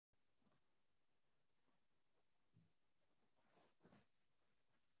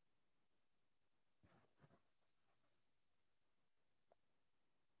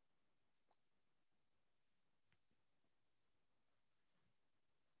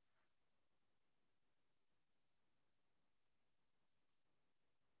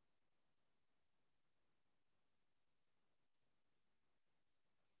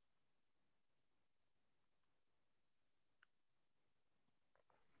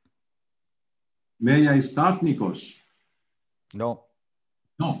May I start, Nikos? No.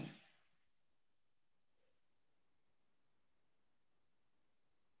 No.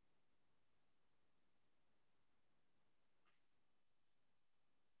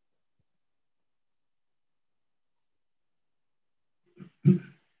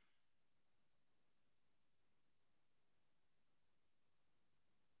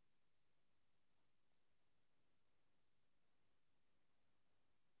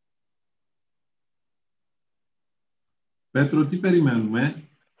 Πέτρο, τι περιμένουμε?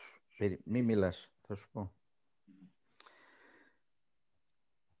 Μη μιλάς, θα σου πω.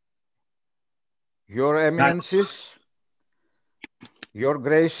 Your Eminences, Your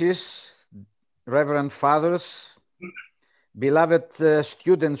Graces, Reverend Fathers, beloved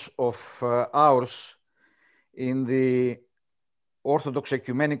students of ours in the Orthodox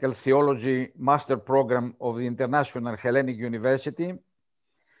Ecumenical Theology Master Program of the International Hellenic University,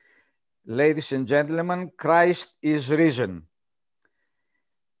 ladies and gentlemen, Christ is risen.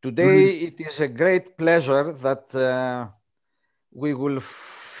 Today it is a great pleasure that we will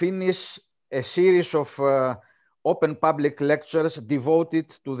finish a series of open public lectures devoted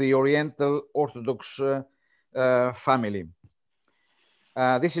to the Oriental Orthodox family.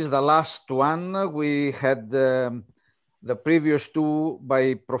 This is the last one. We had the previous two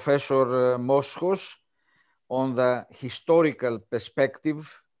by Professor Moschos on the historical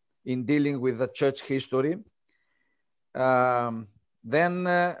perspective in dealing with the church history. Then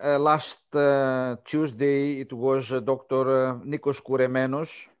last Tuesday, it was Dr. Nikos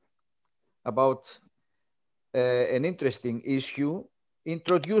Kouremenos about an interesting issue,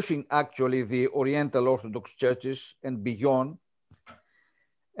 introducing actually the Oriental Orthodox churches and beyond.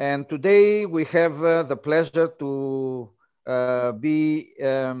 And today we have the pleasure to be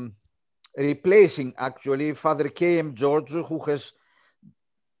replacing actually Father K.M. Georgios, who has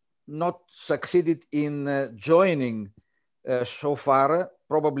not succeeded in joining so far.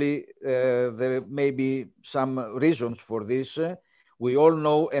 Probably there may be some reasons for this. We all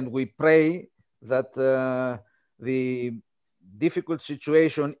know and we pray that the difficult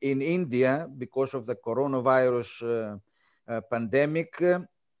situation in India because of the coronavirus pandemic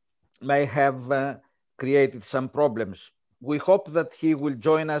may have created some problems. We hope that he will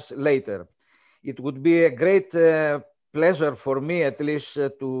join us later. It would be a great pleasure for me, at least,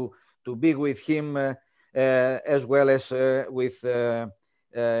 to be with him as well as with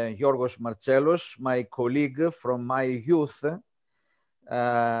Georgios Martzelos, my colleague from my youth.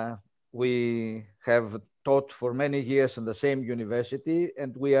 We have taught for many years in the same university,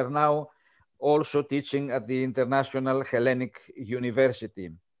 and we are now also teaching at the International Hellenic University.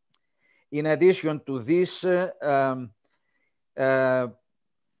 In addition to this,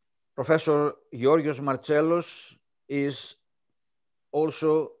 Professor Georgios Martzelos is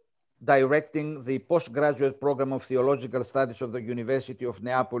also directing the postgraduate program of theological studies of the University of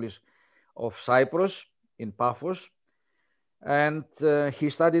Neapolis of Cyprus in Paphos. And he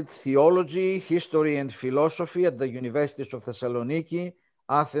studied theology, history, and philosophy at the Universities of Thessaloniki,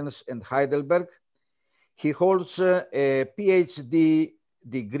 Athens, and Heidelberg. He holds a PhD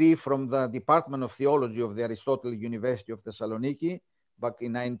degree from the Department of Theology of the Aristotle University of Thessaloniki back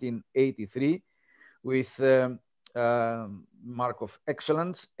in 1983 with mark of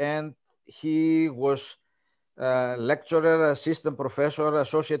excellence, and he was lecturer, assistant professor,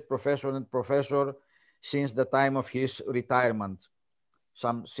 associate professor, and professor since the time of his retirement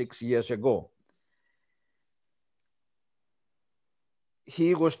some 6 years ago.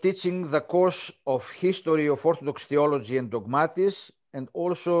 He was teaching the course of History of Orthodox Theology and Dogmatics, and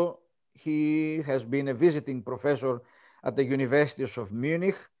also he has been a visiting professor at the Universities of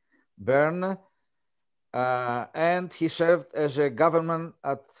Munich, Bern, and he served as a governor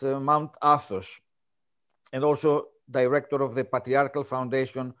at Mount Athos, and also director of the Patriarchal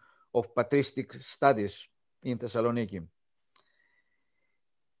Foundation of Patristic Studies in Thessaloniki.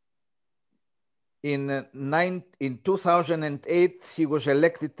 In 2008, he was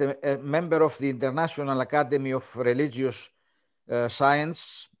elected a member of the International Academy of Religious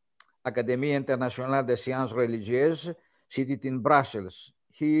Science, Académie Internationale des Sciences Religieuses, seated in Brussels.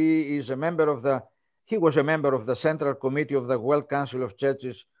 He was a member of the Central Committee of the World Council of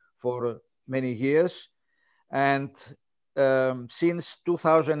Churches for many years, and since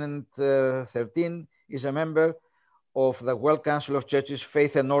 2013 is a member of the World Council of Churches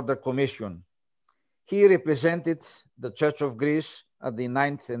Faith and Order Commission. He represented the Church of Greece at the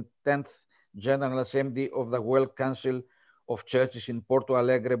 9th and 10th General Assembly of the World Council of Churches in Porto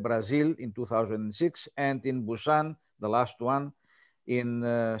Alegre, Brazil in 2006, and in Busan, the last one, in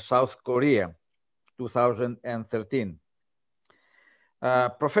South Korea, 2013.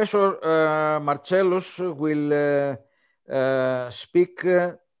 Professor Martzelos will speak,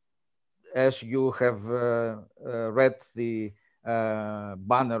 as you have read the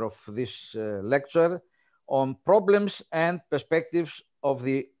banner of this lecture, on problems and perspectives of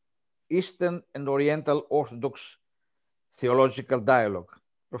the Eastern and Oriental Orthodox theological dialogue.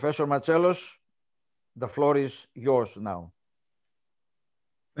 Professor Martzelos, the floor is yours now.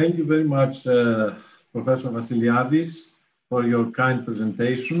 Thank you very much, Professor Vassiliadis, for your kind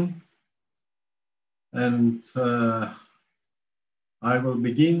presentation. And I will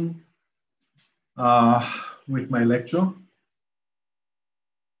begin with my lecture.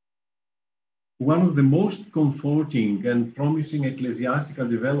 One of the most comforting and promising ecclesiastical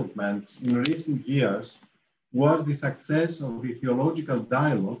developments in recent years was the success of the theological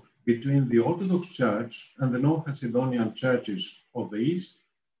dialogue between the Orthodox Church and the non-Chalcedonian churches of the East,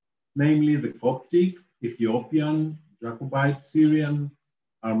 namely the Coptic, Ethiopian, Jacobite, Syrian,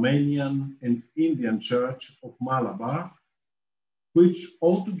 Armenian, and Indian Church of Malabar, which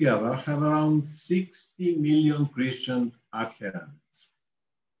altogether have around 60 million Christian adherents.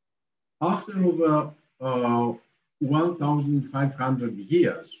 After over 1,500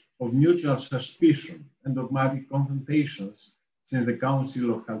 years of mutual suspicion and dogmatic confrontations since the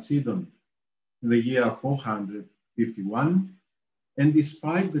Council of Chalcedon in the year 451, and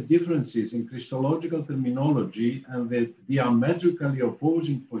despite the differences in Christological terminology and the diametrically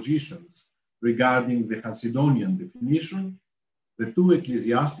opposing positions regarding the Chalcedonian definition, the two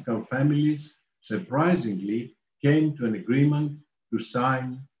ecclesiastical families surprisingly came to an agreement to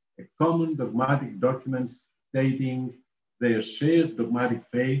sign a common dogmatic document stating their shared dogmatic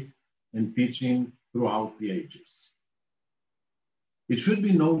faith and teaching throughout the ages. It should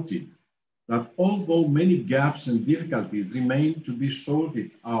be noted that although many gaps and difficulties remain to be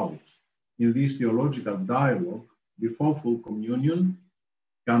sorted out in this theological dialogue before full communion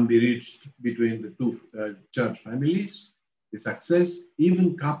can be reached between the two church families, the success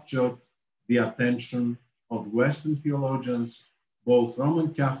even captured the attention of Western theologians, both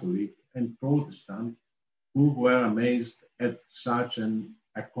Roman Catholic and Protestant, who were amazed at such an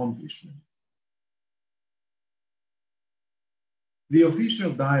accomplishment. The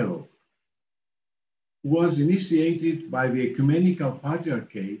official dialogue was initiated by the Ecumenical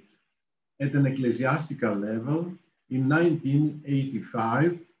Patriarchate at an ecclesiastical level in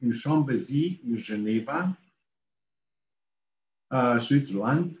 1985 in Chambézy in Geneva,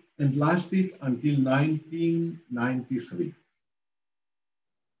 Switzerland, and lasted until 1993.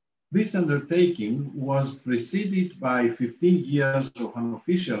 This undertaking was preceded by 15 years of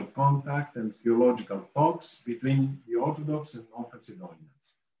unofficial contact and theological talks between the Orthodox and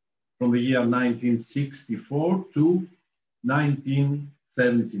non-Chalcedonians, from the year 1964 to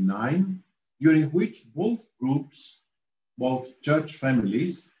 1979, during which both groups, both church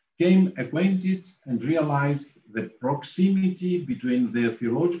families, came acquainted and realized the proximity between their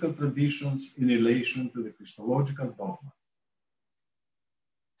theological traditions in relation to the Christological dogma.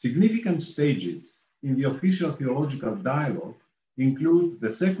 Significant stages in the official theological dialogue include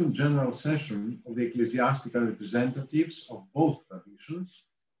the second general session of the ecclesiastical representatives of both traditions,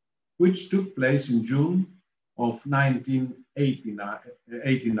 which took place in June of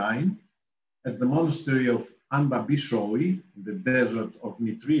 1989 at the monastery of Anbabishoi in the desert of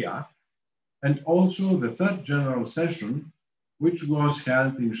Nitria, and also the third general session, which was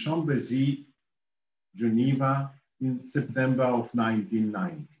held in Chambézy, Geneva, in September of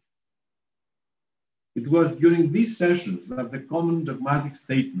 1990. It was during these sessions that the common dogmatic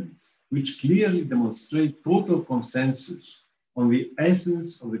statements, which clearly demonstrate total consensus on the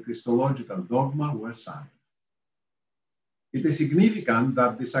essence of the Christological dogma, were signed. It is significant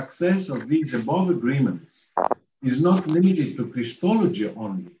that the success of these above agreements is not limited to Christology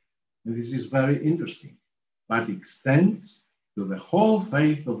only, and this is very interesting, but extends to the whole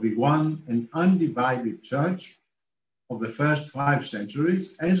faith of the one and undivided Church of the first 5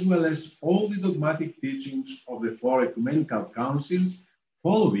 centuries, as well as all the dogmatic teachings of the 4 ecumenical councils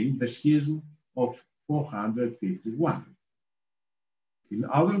following the schism of 451. In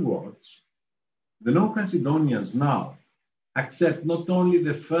other words, the non-Chalcedonians now accept not only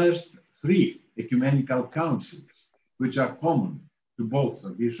the first 3 ecumenical councils, which are common to both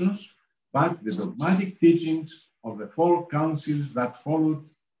traditions, but the dogmatic teachings of the 4 councils that followed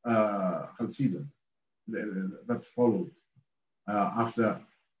Chalcedon, that followed after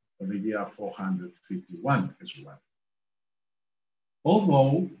the year 451 as well.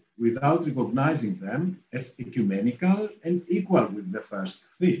 Although without recognizing them as ecumenical and equal with the first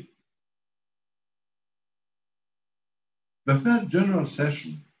 3. The third general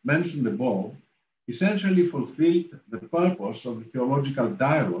session mentioned above essentially fulfilled the purpose of the theological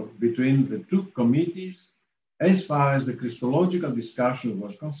dialogue between the two committees as far as the Christological discussion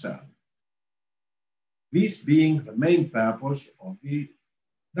was concerned, this being the main purpose of the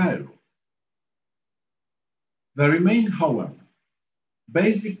dialogue. There remain, however,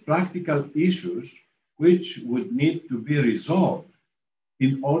 basic practical issues which would need to be resolved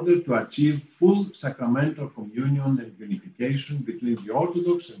in order to achieve full sacramental communion and unification between the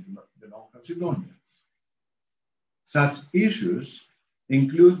Orthodox and the non-Chalcedonians. Such issues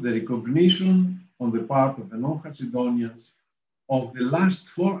include the recognition on the part of the non-Chalcedonians of the last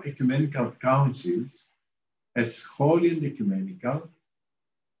 4 ecumenical councils as holy and ecumenical,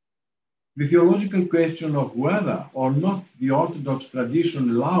 the theological question of whether or not the Orthodox tradition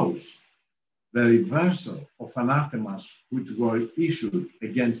allows the reversal of anathemas which were issued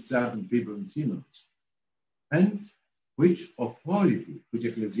against certain people in synods, and which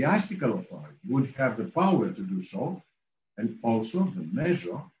ecclesiastical authority would have the power to do so, and also the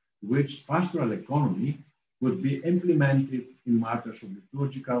measure to which pastoral economy would be implemented in matters of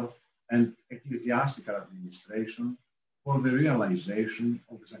liturgical and ecclesiastical administration for the realization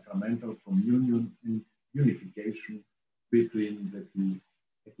of the sacramental communion and unification between the two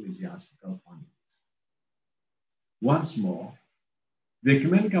ecclesiastical families. Once more, the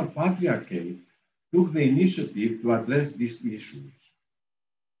Ecumenical Patriarchate took the initiative to address these issues.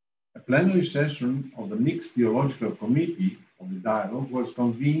 A plenary session of the Mixed Theological Committee of the Dialogue was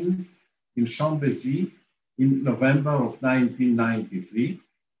convened in Chambézy in November of 1993,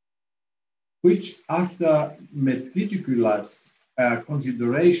 which, after meticulous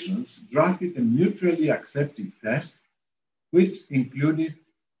considerations, drafted a mutually accepted text, which included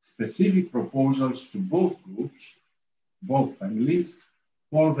specific proposals to both groups, both families,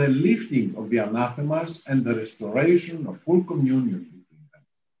 for the lifting of the anathemas and the restoration of full communion between them.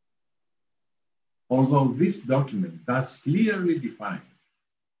 Although this document does clearly define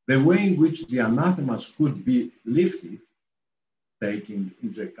the way in which the anathemas could be lifted, taking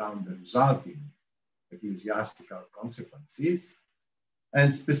into account the resulting ecclesiastical consequences,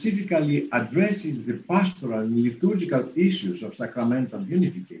 and specifically addresses the pastoral and liturgical issues of sacramental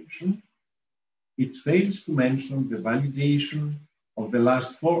unification, it fails to mention the validation of the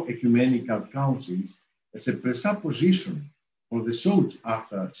last 4 ecumenical councils as a presupposition for the sought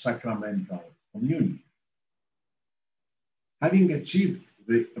after sacramental communion. Having achieved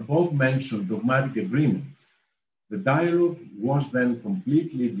the above-mentioned dogmatic agreements, the dialogue was then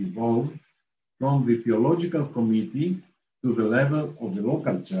completely devolved from the theological committee to the level of the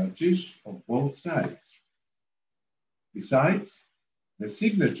local churches of both sides. Besides, the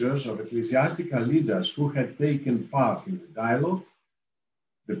signatures of ecclesiastical leaders who had taken part in the dialogue,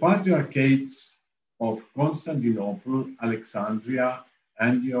 the patriarchates of Constantinople, Alexandria,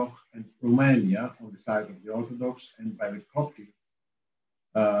 Antioch, and Romania on the side of the Orthodox, and by the Coptic,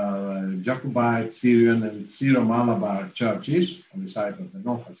 Jacobite, Syrian, and Syro-Malabar churches on the side of the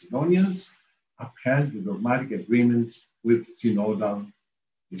non-Chalcedonians, upheld the dogmatic agreements with synodal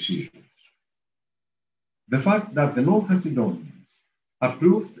decisions. The fact that the non-Chalcedonians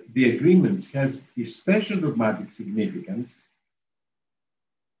approved the agreements has a special dogmatic significance,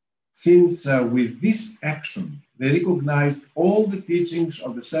 since with this action they recognized all the teachings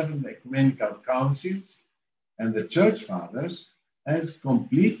of the 7 ecumenical councils and the church fathers as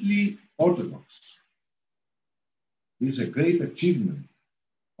completely orthodox. This is a great achievement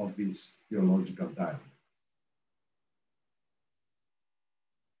of this theological dialogue.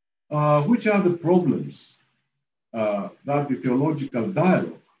 Which are the problems that the theological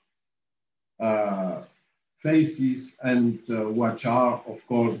dialogue faces, and what are, of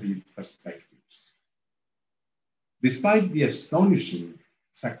course, the perspectives? Despite the astonishing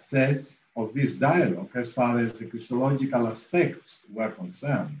success of this dialogue as far as the Christological aspects were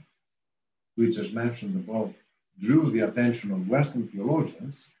concerned, which, as mentioned above, drew the attention of Western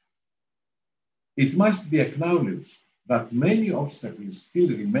theologians, it must be acknowledged that many obstacles still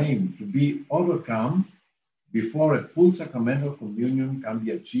remain to be overcome before a full sacramental communion can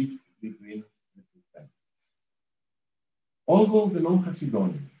be achieved between the two families. Although the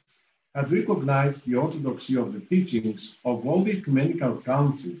non-Chalcedonians had recognized the orthodoxy of the teachings of all the ecumenical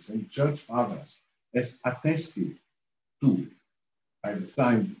councils and church fathers as attested to by the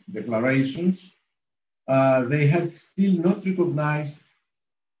signed declarations, they had still not recognized,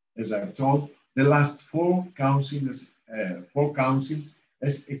 as I'm told, the last 4 councils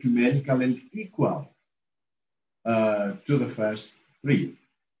as ecumenical and equal to the first 3.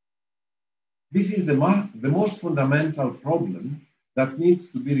 This is the most fundamental problem that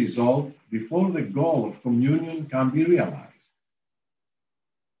needs to be resolved before the goal of communion can be realized.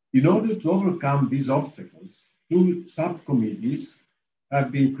 In order to overcome these obstacles, two subcommittees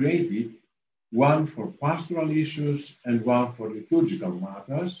have been created, one for pastoral issues and one for liturgical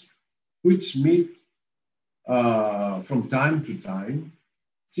matters, which meet from time to time,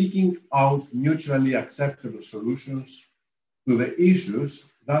 seeking out mutually acceptable solutions to the issues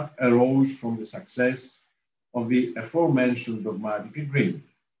that arose from the success of the aforementioned dogmatic agreement.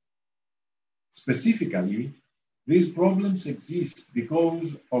 Specifically, these problems exist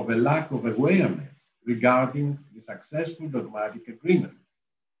because of a lack of awareness regarding the successful dogmatic agreement.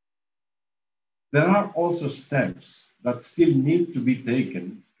 There are also steps that still need to be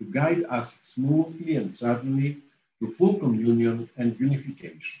taken to guide us smoothly and certainly to full communion and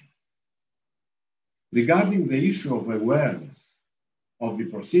unification. Regarding the issue of awareness of the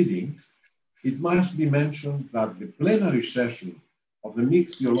proceedings, it must be mentioned that the plenary session of the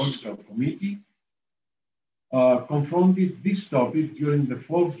Mixed Theological Committee confronted this topic during the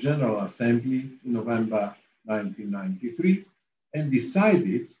Fourth General Assembly in November 1993 and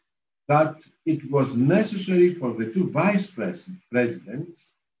decided that it was necessary for the two vice presidents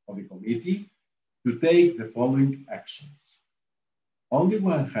of the committee to take the following actions. On the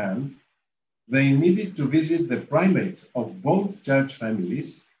one hand, they needed to visit the primates of both church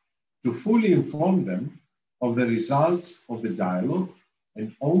families to fully inform them of the results of the dialogue,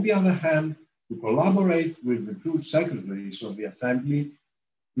 and on the other hand, to collaborate with the two secretaries of the assembly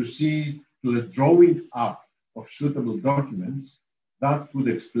to see to the drawing up of suitable documents that could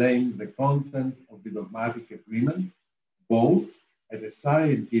explain the content of the dogmatic agreement, both at a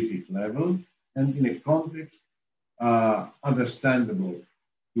scientific level and in a context understandable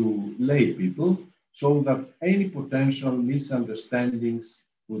to lay people, so that any potential misunderstandings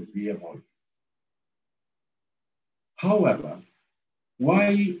would be avoided. However,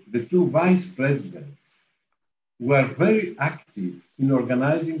 while the two vice presidents were very active in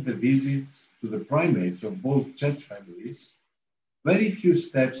organizing the visits to the primates of both church families, very few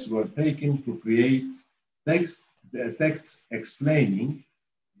steps were taken to create texts explaining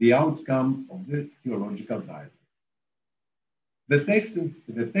the outcome of the theological dialogue. The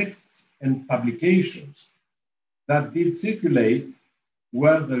texts and publications that did circulate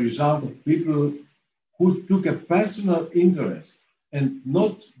were the result of people who took a personal interest and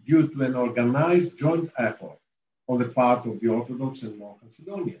not due to an organized joint effort on the part of the Orthodox and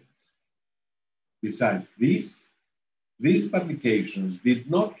non-Macedonians. Besides this, these publications did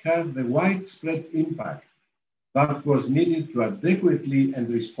not have the widespread impact that was needed to adequately and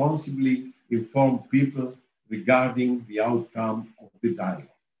responsibly inform people regarding the outcome of the dialogue.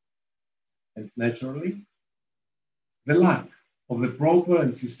 And naturally, the lack of the proper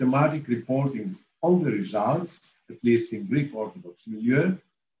and systematic reporting on the results, at least in Greek Orthodox milieu,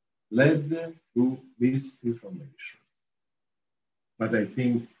 led to misinformation. But I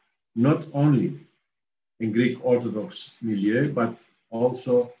think not only in Greek Orthodox milieu, but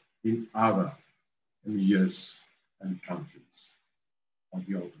also in other milieus and countries of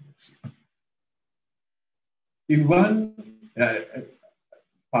the Orthodoxy. If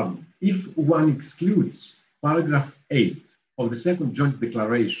one excludes paragraph 8 of the Second Joint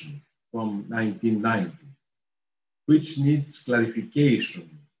Declaration from 1990, which needs clarification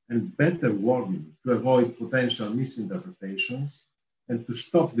and better wording to avoid potential misinterpretations and to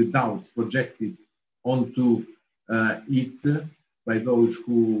stop the doubts projected onto it by those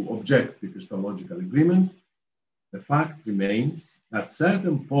who object to Christological agreement, the fact remains that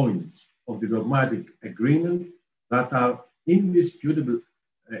certain points of the dogmatic agreement that are indisputably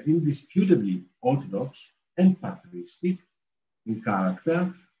orthodox and patristic in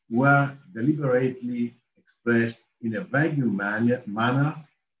character were deliberately expressed in a vague manner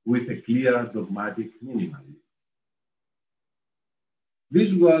with a clear dogmatic minimalism.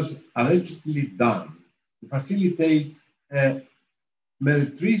 This was allegedly done to facilitate a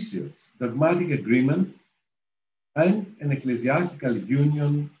meretricious dogmatic agreement and an ecclesiastical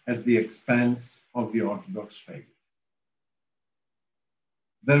union at the expense of the Orthodox faith.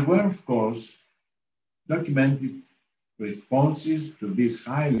 There were, of course, documented responses to these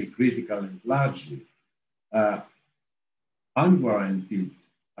highly critical and largely unwarranted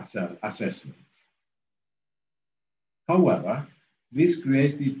assessments. However, this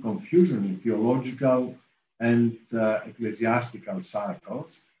created confusion in theological and ecclesiastical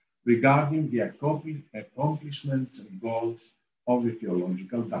circles regarding the accomplishments and goals of the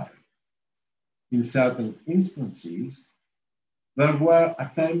theological dialogue. In certain instances, there were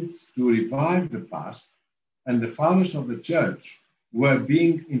attempts to revive the past, and the fathers of the church were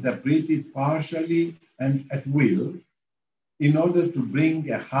being interpreted partially and at will in order to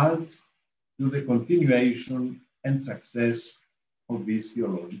bring a halt to the continuation and success of this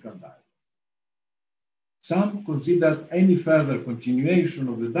theological dialogue. Some considered any further continuation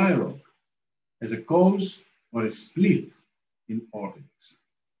of the dialogue as a cause for a split in orthodoxy.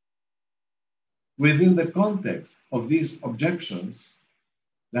 Within the context of these objections,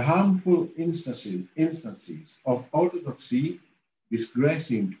 the harmful instances of orthodoxy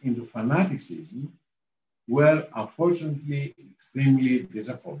digressing into fanaticism were unfortunately extremely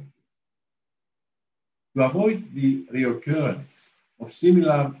disappointing. To avoid the reoccurrence of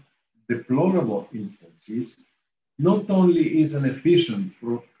similar deplorable instances, not only is an efficient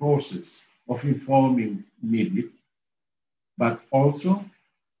process of informing needed, but also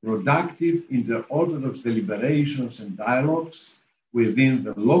productive inter-Orthodox deliberations and dialogues within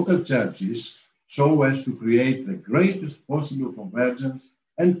the local churches so as to create the greatest possible convergence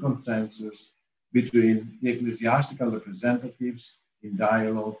and consensus between the ecclesiastical representatives in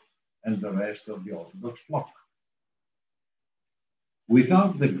dialogue and the rest of the Orthodox flock.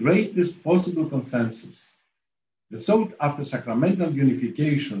 Without the greatest possible consensus, the sought-after sacramental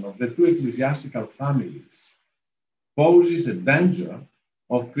unification of the two ecclesiastical families poses a danger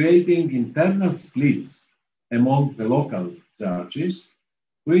of creating internal splits among the local churches,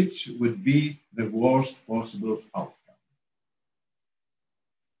 which would be the worst possible outcome.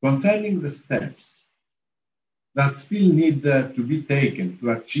 Concerning the steps that still need to be taken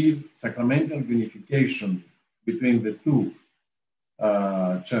to achieve sacramental unification between the two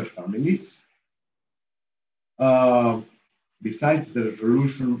church families, besides the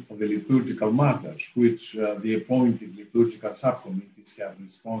resolution of the liturgical matters, which the appointed liturgical subcommittees have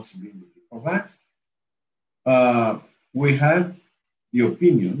responsibility for that, we have the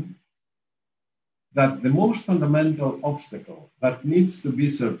opinion that the most fundamental obstacle that needs to be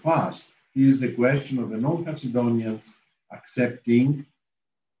surpassed is the question of the non-Chalcedonians accepting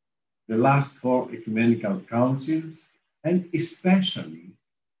the last four ecumenical councils, and especially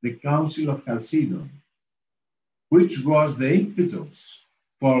the Council of Chalcedon, which was the impetus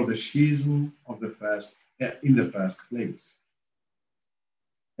for the schism of in the first place.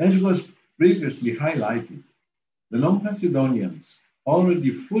 As was previously highlighted, the non-Chalcedonians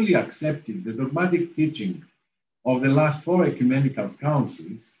already fully accepted the dogmatic teaching of the last four ecumenical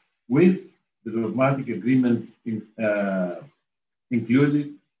councils, with the dogmatic agreement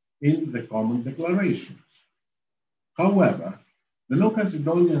included in the common declarations. However, the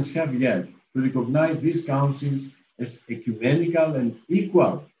non-Chalcedonians have yet to recognize these councils as ecumenical and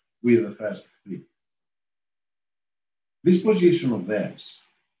equal with the first three. This position of theirs,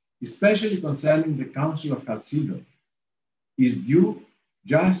 especially concerning the Council of Chalcedon, is due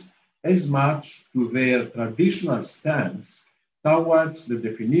just as much to their traditional stance towards the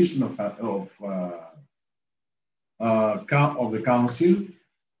definition of the Council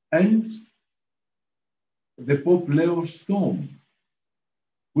and the Pope Leo's tome,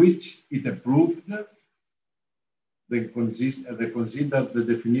 which it approved. They considered the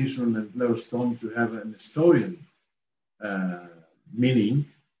definition and Leo's tome to have an historian meaning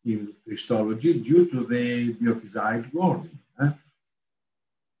in Christology due to the Diophysite wording.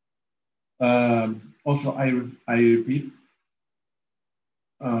 Also, I repeat,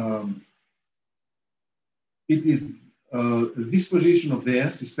 it is this position of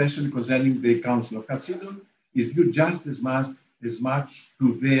theirs, especially concerning the Council of Chalcedon, is due just as much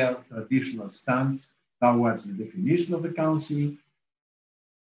to their traditional stance towards the definition of the Council,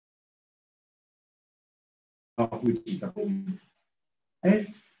 which is approved,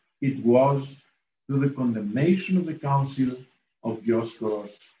 as it was to the condemnation of the Council of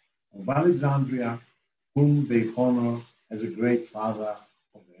Georgios of Alexandria, whom they honor as a great father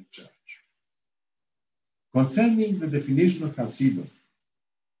of their church. Concerning the definition of Chalcedon,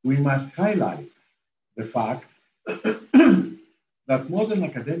 we must highlight the fact that modern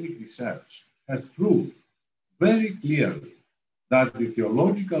academic research has proved very clearly that the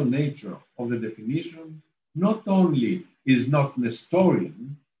theological nature of the definition not only is not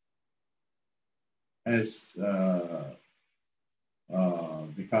Nestorian, as the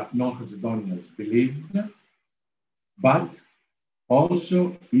non-Chalcedonians believed, but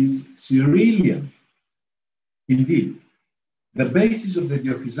also is Cyrillian. Indeed, the basis of the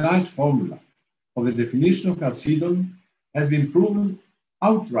Diophysite formula of the definition of Chalcedon has been proven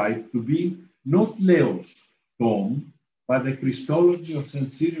outright to be not Leo's tome, but the Christology of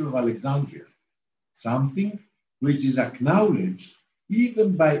St. Cyril of Alexandria, something which is acknowledged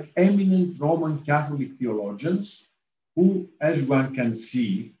even by eminent Roman Catholic theologians who, as one can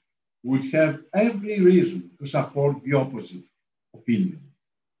see, would have every reason to support the opposite opinion.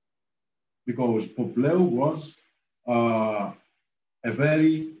 Because Pope Leo was a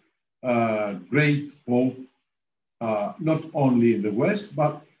very great pope not only in the West,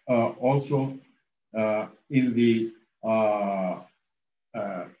 but also in the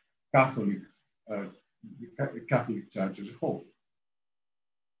Catholic Church as a whole.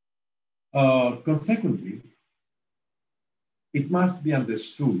 Consequently, it must be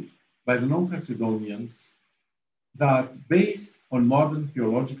understood by the non-Chalcedonians that based on modern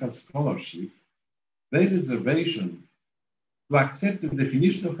theological scholarship, their reservation to accept the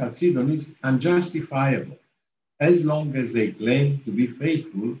definition of Chalcedon is unjustifiable as long as they claim to be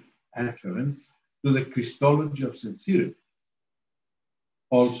faithful adherents to the Christology of sincerity.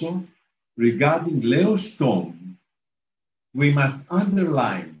 Also, regarding Leo's tome, we must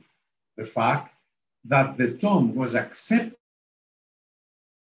underline the fact that the tome was accepted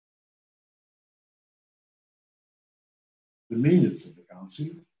the minutes of the council,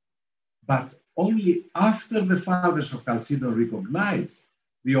 but only after the fathers of Chalcedon recognized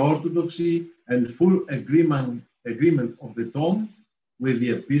the orthodoxy and full agreement of the tome with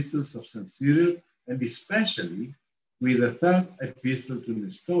the epistles of St. Cyril, and especially with the third epistle to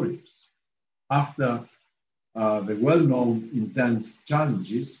Nestorius, after the well-known intense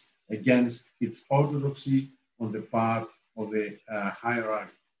challenges against its orthodoxy on the part of the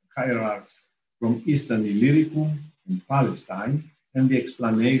hierarchs from Eastern Illyricum in Palestine, and the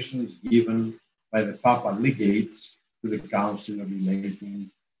explanations given by the papal legates to the council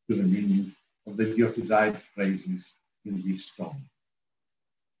relating to the meaning of the Diophysite phrases in this tome.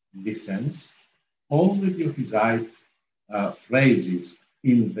 In this sense, all the Diophysite phrases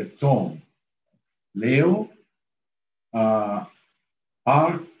in the tome Leo are,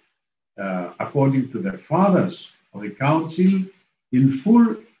 according to the fathers of the council, in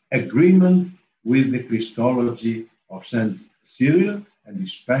full agreement with the Christology of St. Cyril, and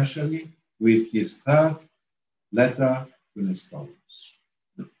especially with his third letter to Nestorius.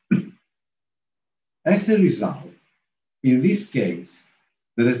 As a result, in this case,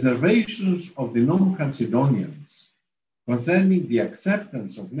 the reservations of the non-Chalcedonians concerning the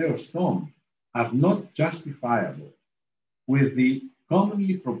acceptance of Leo's tome are not justifiable, with the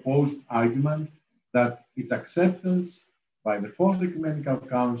commonly proposed argument that its acceptance by the Fourth Ecumenical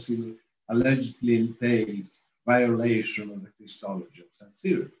Council allegedly entails violation of the Christology of St.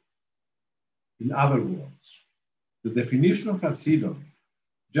 Cyril. In other words, the definition of Chalcedon,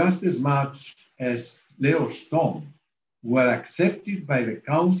 just as much as Leo's tome, were accepted by the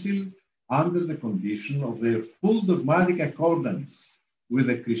Council under the condition of their full dogmatic accordance with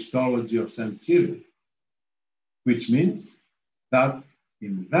the Christology of St. Cyril, which means that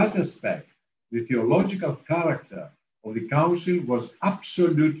in that aspect, the theological character of the Council was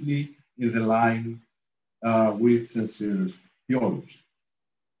absolutely in the line with St. Cyril's theology.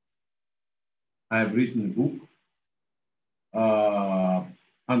 I have written a book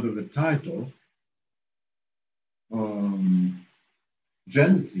under the title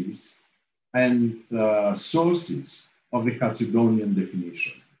Genesis and Sources of the Chalcedonian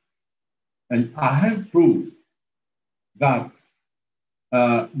definition. And I have proved that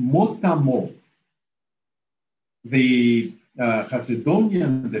mot-a-mot, the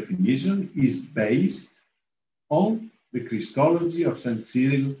Chalcedonian definition is based on the Christology of St.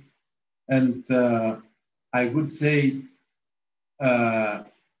 Cyril, and I would say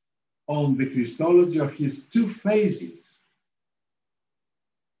on the Christology of his two phases.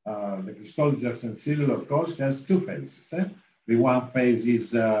 The Christology of St. Cyril, of course, has two phases. The one phase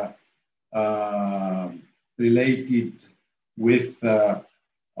is related with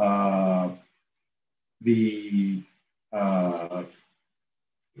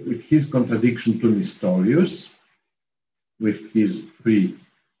his contradiction to Nestorius, with his three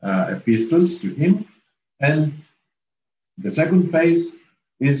epistles to him, and the second phase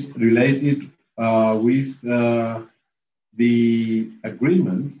is related with the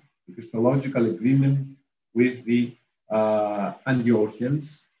agreement, the Christological agreement with the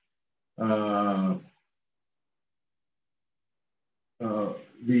Antiochians,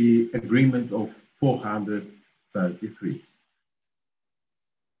 the agreement of 433.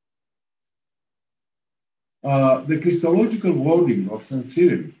 The Christological wording of St.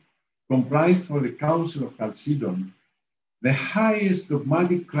 Cyril comprised for the Council of Chalcedon the highest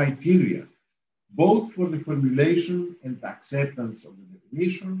dogmatic criteria, both for the formulation and acceptance of the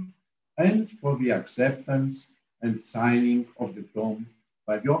definition, and for the acceptance and signing of the tome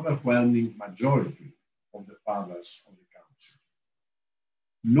by the overwhelming majority of the fathers of the Council.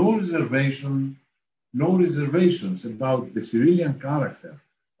 No reservations about the Cyrillian character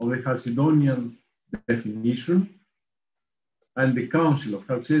of the Chalcedonian definition and the Council of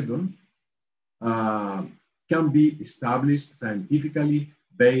Chalcedon can be established scientifically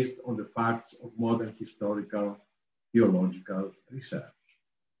based on the facts of modern historical theological research.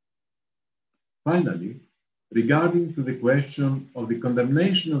 Finally, regarding to the question of the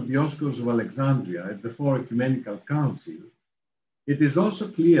condemnation of Dioscorus of Alexandria at the Fourth Ecumenical Council, it is also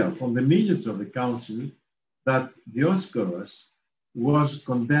clear from the minutes of the Council that Dioscorus was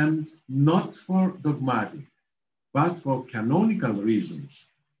condemned not for dogmatic, but for canonical reasons,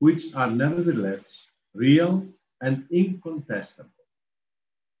 which are nevertheless real and incontestable.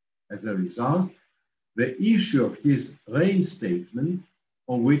 As a result, the issue of his reinstatement,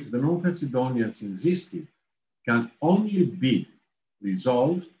 on which the non-Chalcedonians insisted, can only be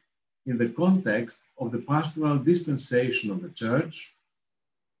resolved in the context of the pastoral dispensation of the Church,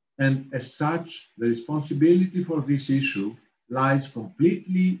 and as such, the responsibility for this issue lies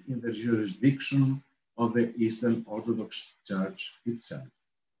completely in the jurisdiction of the Eastern Orthodox Church itself.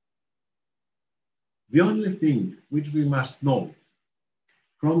 The only thing which we must note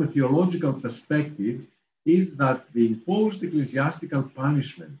from a theological perspective is that the imposed ecclesiastical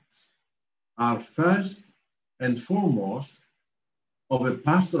punishments are first and foremost of a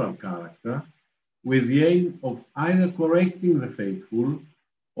pastoral character, with the aim of either correcting the faithful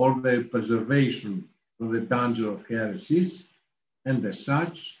or their preservation from the danger of heresies, and as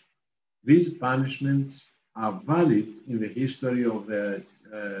such, these punishments are valid in the history of the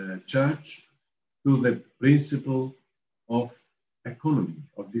Church through the principle of economy,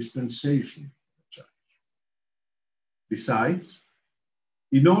 of dispensation of the Church. Besides,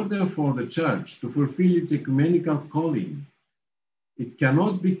 in order for the Church to fulfill its ecumenical calling, it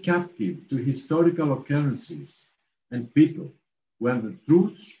cannot be captive to historical occurrences and people when the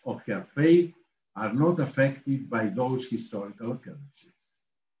truths of her faith are not affected by those historical occurrences.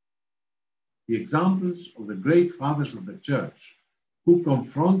 The examples of the great fathers of the Church who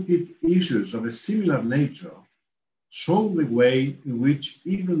confronted issues of a similar nature show the way in which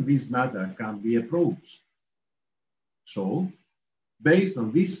even this matter can be approached. So, based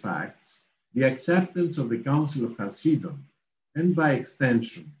on these facts, the acceptance of the Council of Chalcedon, and by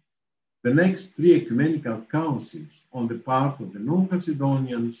extension, the next three ecumenical councils on the part of the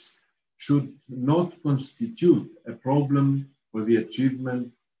non-Chalcedonians should not constitute a problem for the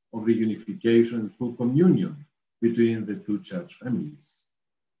achievement of the unification and full communion between the two church families.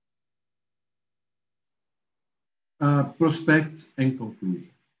 Prospects and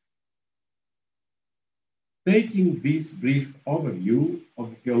conclusion. Taking this brief overview of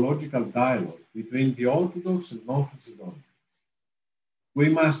the theological dialogue between the Orthodox and non-Chalcedonians, we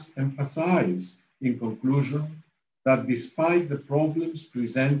must emphasize in conclusion that despite the problems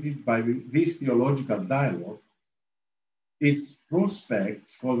presented by this theological dialogue, its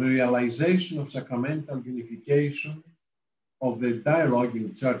prospects for the realization of sacramental unification of the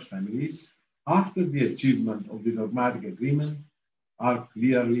dialoguing church families after the achievement of the dogmatic agreement are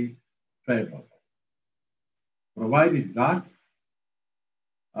clearly favorable. Provided that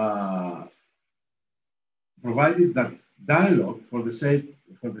dialogue for the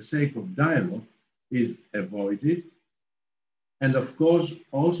sake of dialogue is avoided, and of course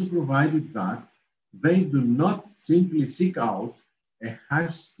also provided that they do not simply seek out a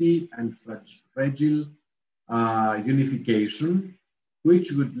hasty and fragile unification,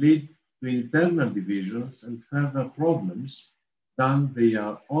 which would lead to internal divisions and further problems than they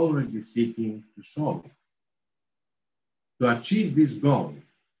are already seeking to solve. To achieve this goal,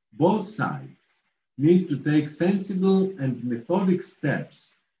 both sides need to take sensible and methodic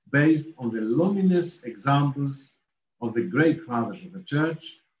steps based on the luminous examples of the great fathers of the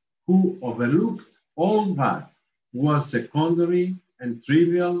Church, who overlooked all that was secondary and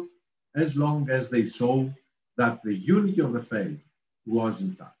trivial as long as they saw that the unity of the faith was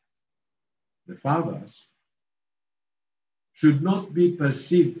intact. The fathers should not be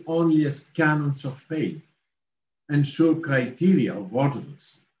perceived only as canons of faith and sure criteria of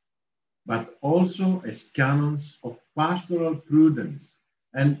orthodoxy, but also as canons of pastoral prudence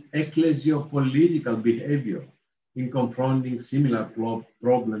and ecclesiopolitical behavior in confronting similar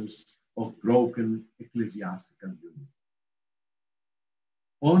problems of broken ecclesiastical unity.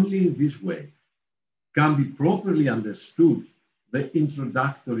 Only in this way can be properly understood the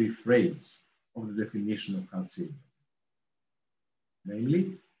introductory phrase of the definition of Chalcedon.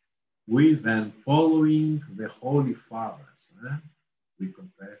 Namely, we then following the Holy Fathers, we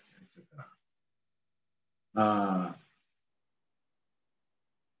confess, etc.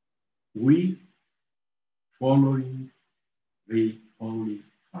 We following the Holy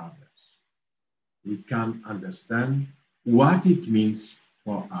Fathers, we can understand what it means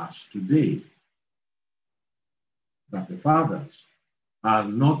for us today. That the Fathers are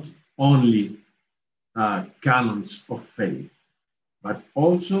not only canons of faith, but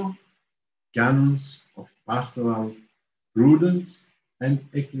also canons of pastoral prudence, and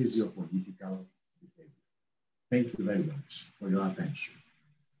ecclesiopolitical behavior. Thank you very much for your attention.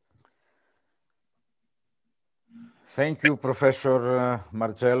 Thank you, Professor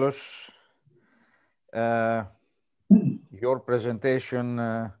Martzelos. Your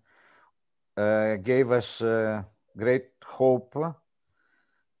presentation gave us great hope,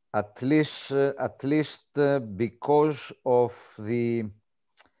 at least because of the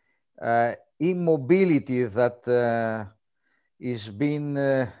immobility that is being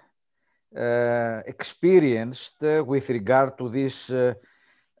experienced with regard to this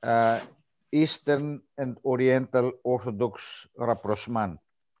Eastern and Oriental Orthodox rapprochement.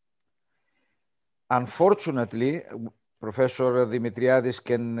 Unfortunately, Professor Dimitriadis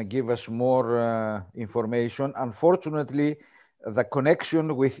can give us more information. Unfortunately, the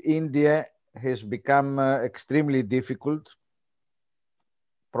connection with India has become extremely difficult,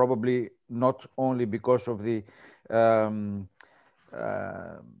 probably not only because of the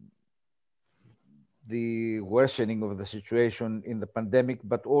worsening of the situation in the pandemic,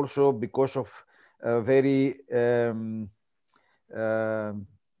 but also because of very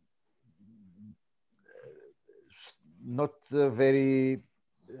not very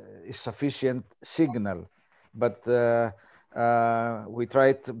sufficient signal, but we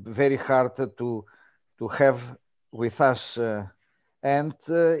tried very hard to have with us and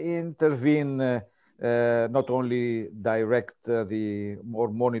intervene, not only direct or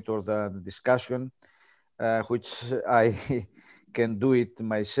monitor the discussion, which I can do it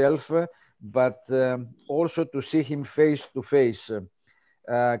myself, but also to see him face to face.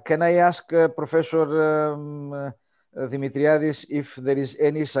 Can I ask Professor Dimitriadis if there is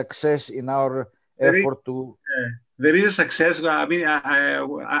any success in our effort to... There is a success. I mean,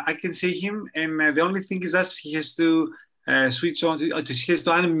 I can see him, and the only thing is that he has to switch on, he has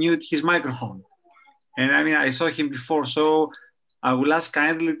to unmute his microphone. And I mean, I saw him before, so I will ask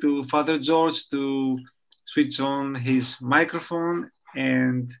kindly to Father George to switch on his microphone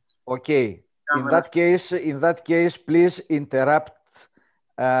and... Okay. In that case, please interrupt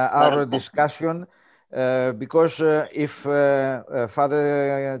our discussion because if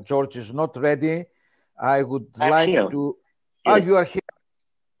Father George is not ready, I would like to... Yes. Oh, you are here.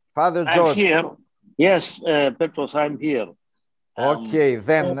 Father George. I'm here. Yes, Petros, I'm here. Okay,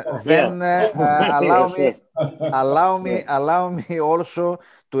 then allow me also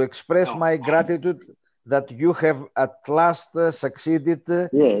to express my gratitude that you have at last succeeded.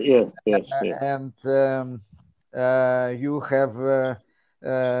 And you have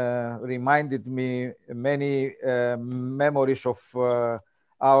reminded me many memories of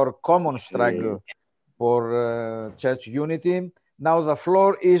our common struggle for church unity. Now the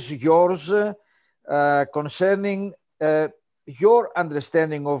floor is yours concerning your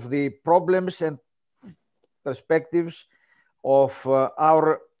understanding of the problems and perspectives of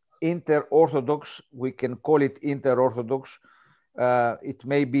our inter-Orthodox, we can call it inter-Orthodox, it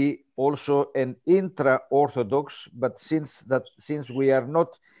may be also an intra-Orthodox, but since we are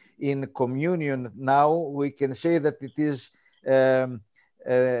not in communion now, we can say that it is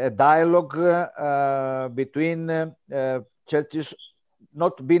a dialogue between churches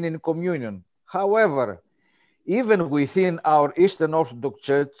not being in communion. However, even within our Eastern Orthodox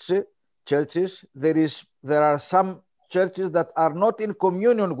churches, there are some churches that are not in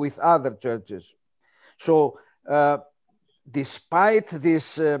communion with other churches. So despite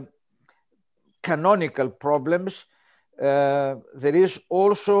these canonical problems, there is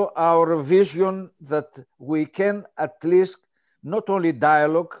also our vision that we can at least not only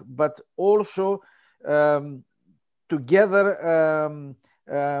dialogue, but also together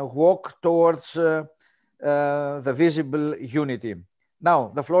walk towards the visible unity.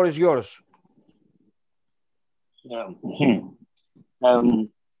 Now, the floor is yours.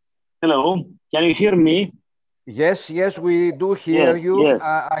 Hello, can you hear me? Yes, we do hear you. Yes,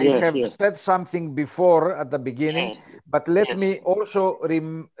 I have said something before at the beginning, but let me also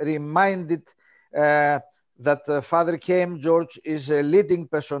remind it that Father George is a leading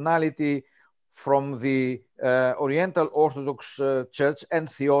personality from the Oriental Orthodox Church and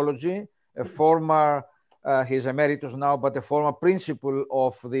theology, a former, he's emeritus now, but a former principal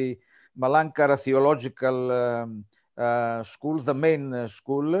of the Malankara Theological School, the main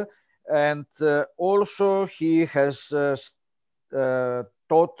school. And also he has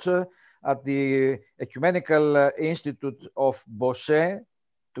taught at the Ecumenical Institute of Bosset,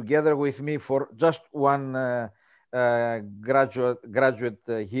 together with me for just one graduate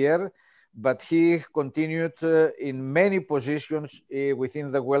here, but he continued in many positions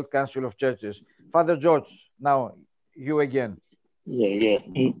within the World Council of Churches. Father George, now you again. Yeah.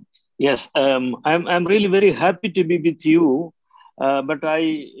 Yes, I'm really very happy to be with you, but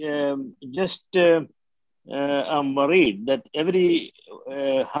I just am worried that every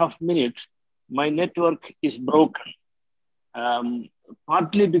half minute my network is broken.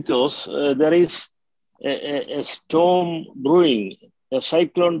 Partly because there is a storm brewing, a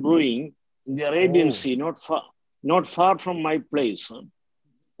cyclone brewing in the Arabian Sea, not far from my place.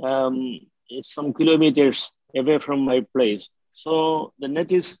 It's some kilometers away from my place. So the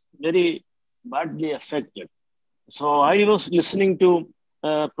net is very badly affected. So I was listening to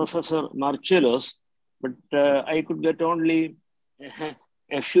Professor Martzelos, but I could get only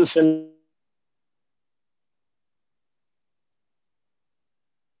a few sentences.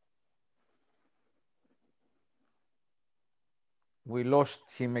 We lost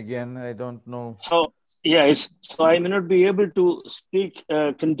him again. I don't know. So yeah, so I may not be able to speak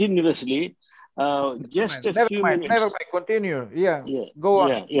continuously. Just a few minutes. Never mind. Continue. Yeah. Go on.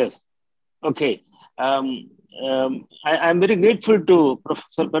 Yeah. Yes. Okay. I'm very grateful to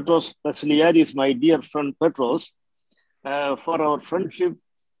Professor Petros Vassiliadis, my dear friend Petros, for our friendship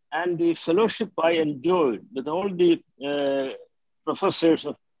and the fellowship I enjoyed with all the professors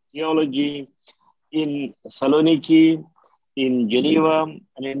of theology in Thessaloniki, in Geneva,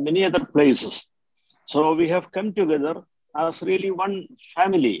 and in many other places. So we have come together as really one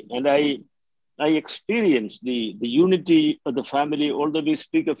family, and I experienced the unity of the family, although we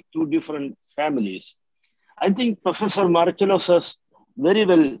speak of two different families. I think Professor Martzelos has very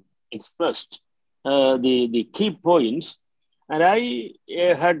well expressed the key points, and I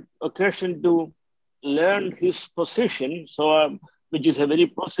had occasion to learn his position, so which is a very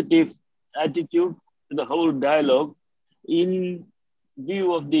positive attitude to the whole dialogue in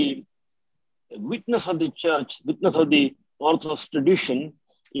view of the witness of the church, witness of the Orthodox tradition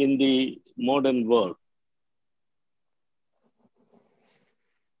in the modern world.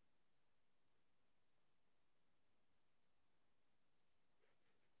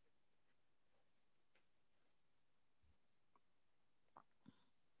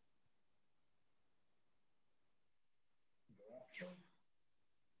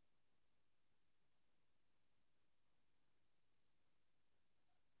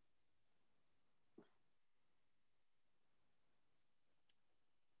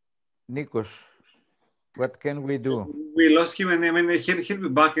 Nikos, what can we do? We lost him, and I mean, he'll be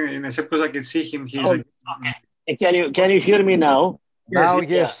back in a second because I can see him. He's okay. Can you hear me now? Yes.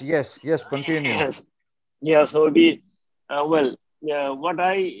 Continue. Yes. Yeah. So what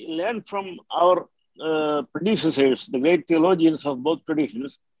I learned from our predecessors, the great theologians of both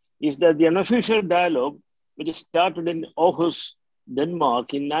traditions, is that the unofficial dialogue, which started in Aarhus,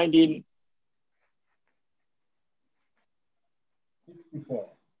 Denmark in 1964.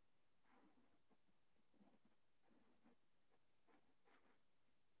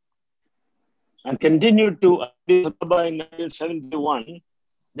 And continued to Addis Ababa in 1971,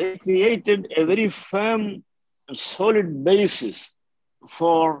 they created a very firm and solid basis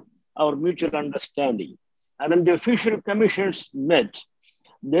for our mutual understanding. And when the official commissions met,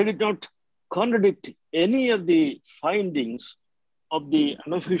 they did not contradict any of the findings of the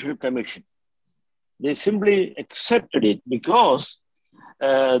unofficial commission. They simply accepted it because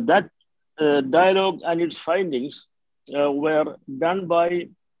that dialogue and its findings were done by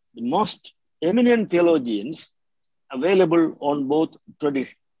the most eminent theologians available on both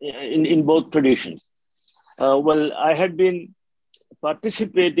in both traditions. I had been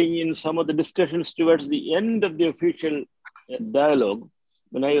participating in some of the discussions towards the end of the official dialogue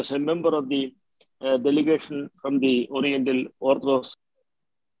when I was a member of the delegation from the Oriental Orthodox.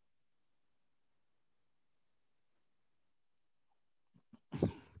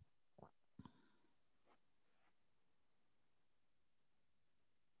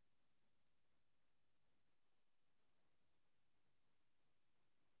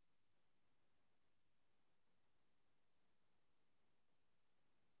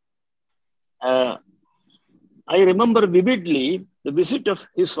 I remember vividly the visit of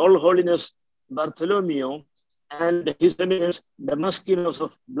His All Holiness Bartholomew and His Eminence Damaskinos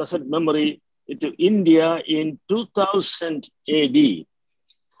of blessed memory to India in 2000 AD.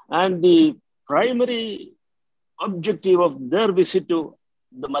 And the primary objective of their visit to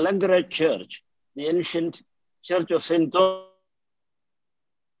the Malankara Church, the ancient Church of St. Thomas,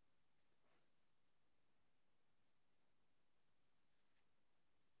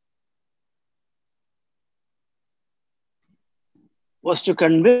 was to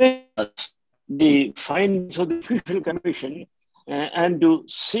convey us the findings of the official commission and to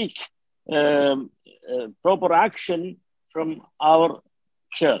seek proper action from our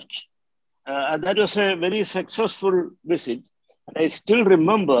church. That was a very successful visit. And I still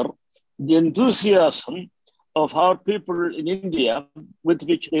remember the enthusiasm of our people in India with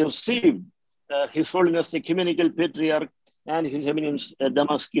which they received His Holiness the Ecumenical Patriarch and His Eminence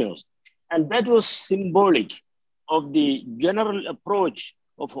Damaskinos. And that was symbolic of the general approach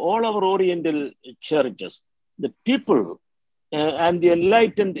of all our Oriental churches. The people and the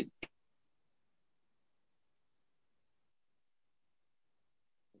enlightened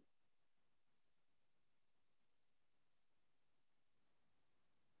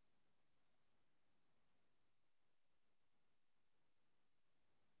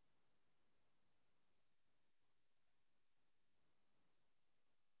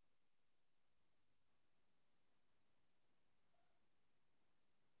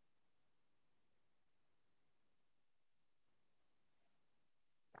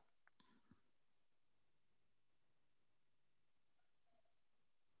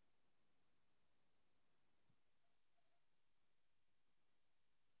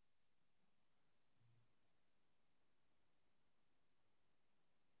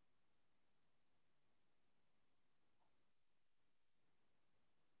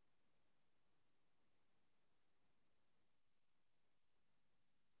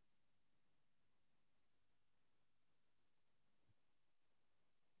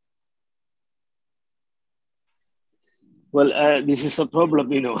well, this is a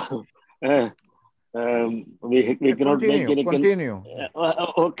problem, you know. We cannot make any. Continue.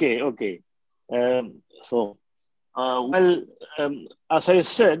 Okay. As I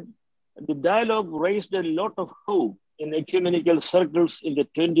said, the dialogue raised a lot of hope in ecumenical circles in the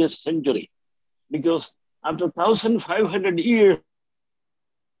 20th century, because after 1,500 years,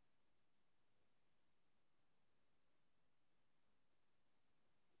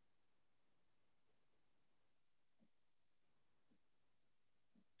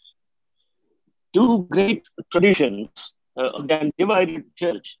 two great traditions of the undivided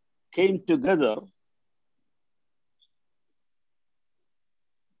church came together.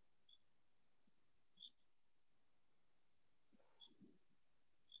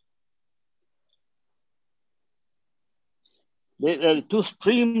 The two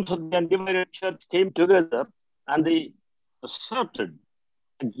streams of the undivided church came together, and they asserted,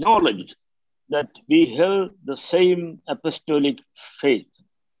 acknowledged that we held the same apostolic faith.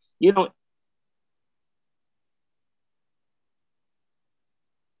 You know,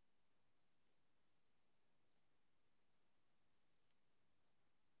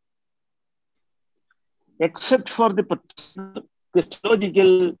 except for the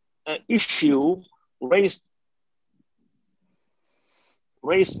Christological issue raised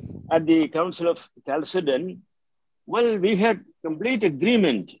at the Council of Chalcedon, well, we had complete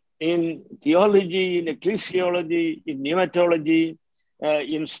agreement in theology, in ecclesiology, in pneumatology,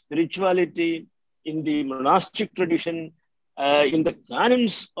 in spirituality, in the monastic tradition, in the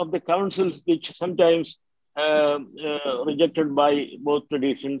canons of the councils, which sometimes rejected by both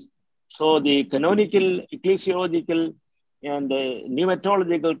traditions. So the canonical, ecclesiological, and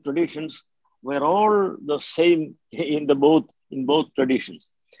pneumatological traditions were all the same in both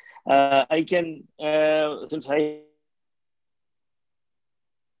traditions. I can, since I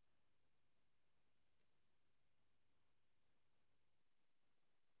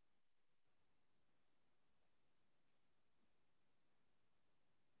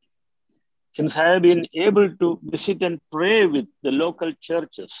have been able to visit and pray with the local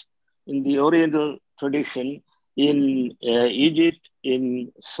churches in the Oriental tradition in Egypt,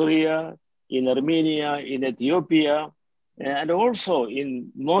 in Syria, in Armenia, in Ethiopia, and also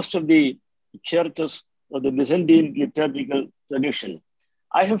in most of the churches of the Byzantine liturgical tradition,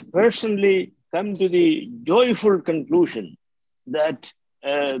 I have personally come to the joyful conclusion that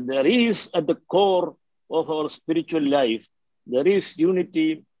there is at the core of our spiritual life, there is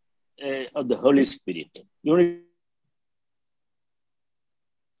unity of the Holy Spirit. Unity.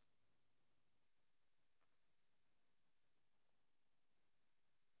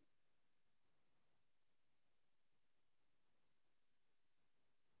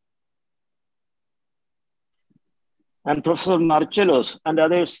 And Professor Martzelos and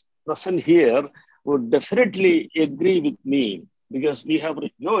others present here would definitely agree with me, because we have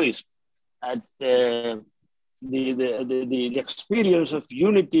rejoiced at the experience of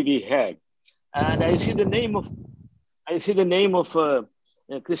unity we had. And I see the name of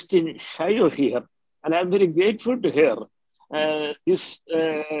Christine Shayo here, and I'm very grateful to her. This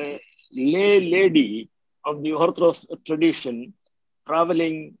lay lady of the Orthodox tradition,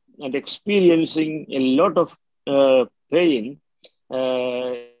 traveling and experiencing a lot of pain.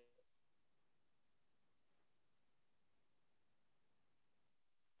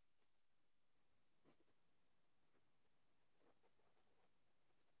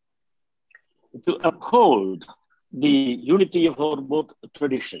 to uphold the unity of our both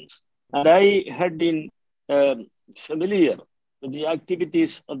traditions. And I had been familiar with the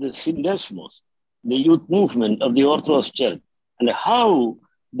activities of the Syndesmos, the youth movement of the Orthodox Church, and how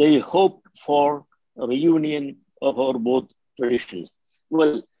they hoped for a reunion of our both traditions.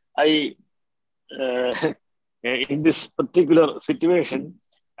 Well, in this particular situation,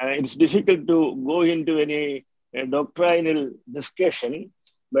 it's difficult to go into any doctrinal discussion,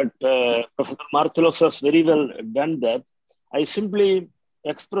 but Professor Martzelos has very well done that. I simply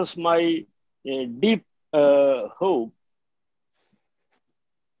express my deep hope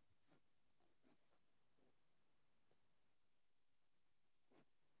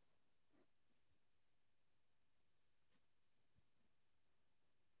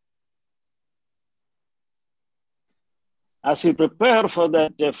as we prepare for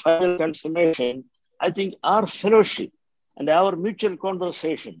that final consummation. I think our fellowship and our mutual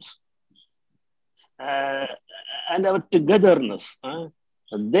conversations and our togetherness,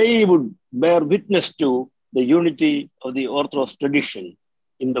 they would bear witness to the unity of the Orthodox tradition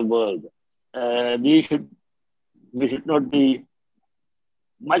in the world. We should not be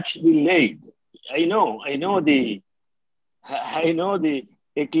much delayed. I know the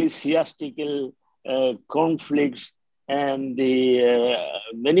ecclesiastical conflicts and the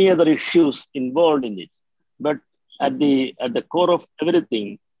many other issues involved in it. But at the core of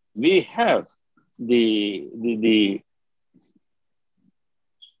everything, we have the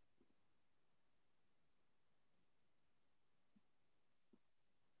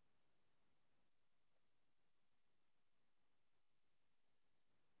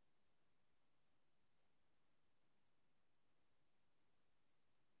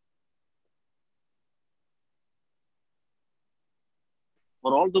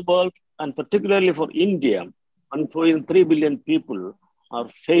for all the world, and particularly for India, 1.3 billion people are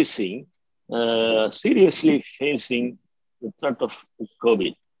seriously facing the threat of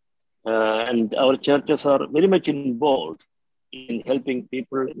COVID. And our churches are very much involved in helping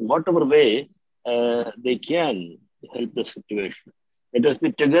people in whatever way they can help the situation. Let us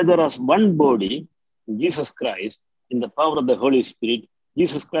be together as one body, Jesus Christ, in the power of the Holy Spirit.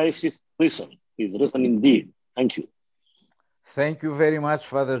 Jesus Christ is risen. He is risen indeed. Thank you. Thank you very much,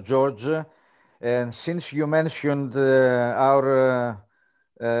 Father George. And since you mentioned our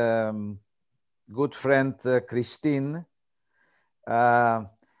good friend Christine,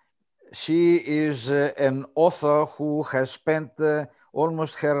 she is an author who has spent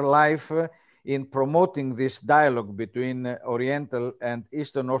almost her life in promoting this dialogue between Oriental and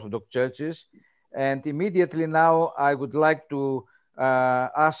Eastern Orthodox churches. And immediately now I would like to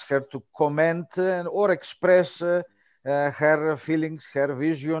ask her to comment or express her feelings, her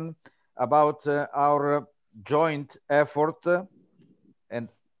vision about our joint effort. And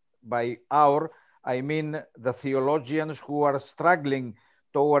by our, I mean the theologians who are struggling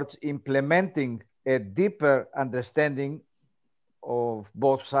towards implementing a deeper understanding of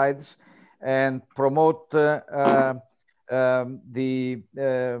both sides and promote the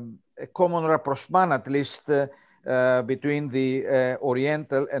common rapprochement, at least between the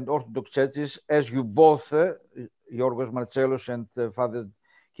Oriental and Orthodox churches, as you both, Georgios Martzelos and Father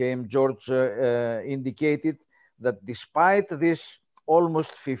K.M. George, indicated, that despite this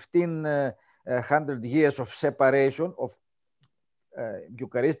almost 1,500 years of separation, of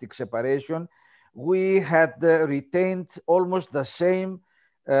Eucharistic separation, we had retained almost the same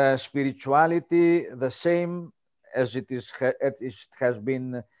spirituality, the same as it has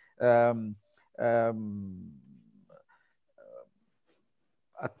been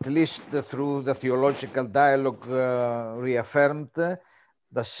at least through the theological dialogue reaffirmed,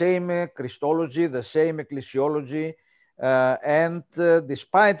 the same Christology, the same ecclesiology, and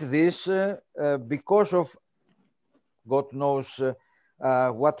despite this, because of God knows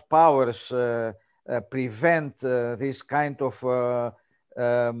what powers prevent this kind of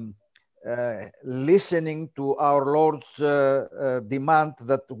listening to our Lord's demand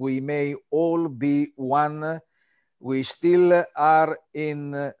that we may all be one, we still are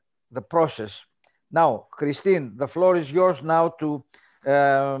in the process. Now, Christine, the floor is yours now to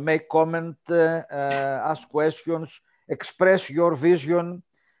make comment, ask questions, express your vision,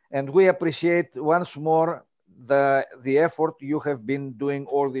 and we appreciate once more the effort you have been doing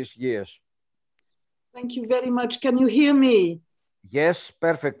all these years. Thank you very much. Can you hear me? Yes,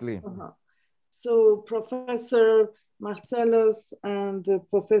 perfectly. So Professor Martzelos and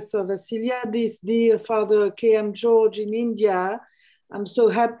Professor Vassiliadis, dear Father K.M. George in India, I'm so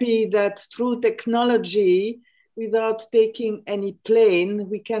happy that through technology, without taking any plane,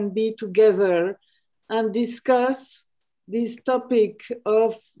 we can be together and discuss this topic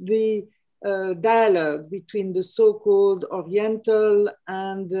of the dialogue between the so-called Oriental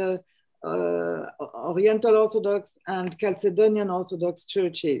and Oriental Orthodox and Chalcedonian Orthodox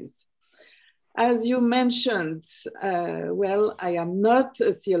churches. As you mentioned, well, I am not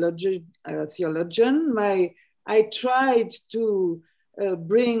a theologian. I tried to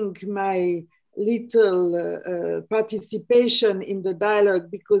bring my little participation in the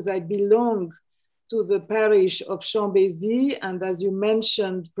dialogue because I belong to the parish of Chambézy, and as you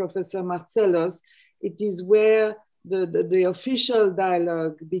mentioned, Professor Martzelos, it is where the official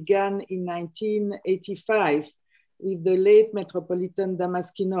dialogue began in 1985 with the late Metropolitan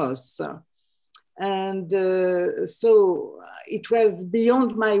Damaskinos. And so it was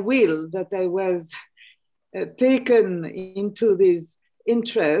beyond my will that I was taken into this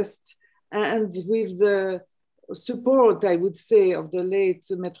interest, and with the support, I would say, of the late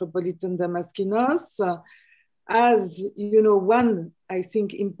Metropolitan Damaskinos, as you know, one, I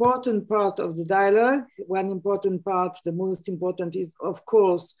think, important part of the dialogue, one important part, the most important is, of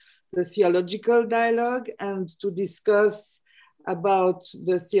course, the theological dialogue, and to discuss about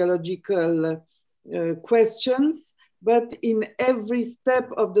the theological questions. But in every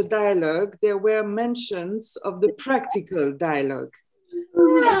step of the dialogue, there were mentions of the practical dialogue.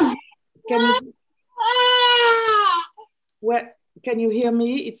 Can you hear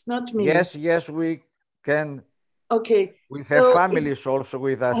me? It's not me. Yes, yes, we can. Okay. We have families also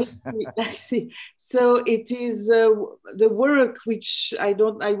with us. I see. So it is the work which I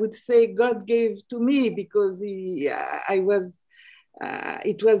would say God gave to me, because it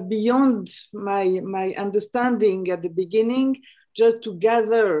was beyond my understanding at the beginning, just to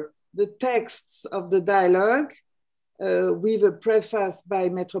gather the texts of the dialogue with a preface by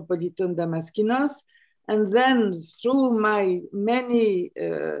Metropolitan Damaskinos. And then through my many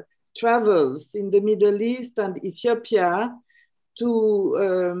travels in the Middle East and Ethiopia,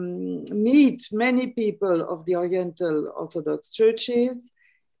 to meet many people of the Oriental Orthodox churches,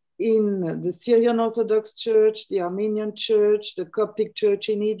 in the Syrian Orthodox Church, the Armenian Church, the Coptic Church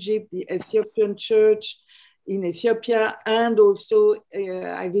in Egypt, the Ethiopian Church in Ethiopia, and also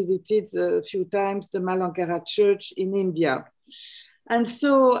I visited a few times the Malankara Church in India. And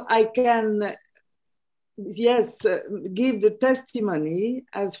so I can, yes, give the testimony,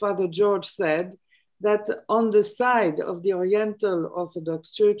 as Father George said, that on the side of the Oriental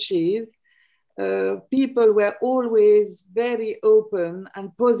Orthodox churches, people were always very open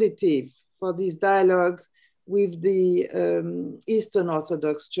and positive for this dialogue with the Eastern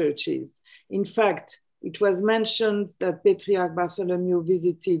Orthodox churches. In fact, it was mentioned that Patriarch Bartholomew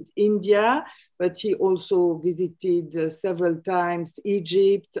visited India, but he also visited several times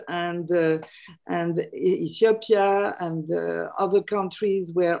Egypt and Ethiopia and other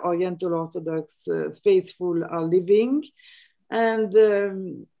countries where Oriental Orthodox faithful are living. And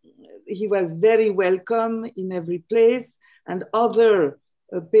he was very welcome in every place, and other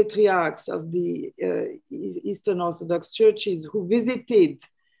patriarchs of the Eastern Orthodox churches who visited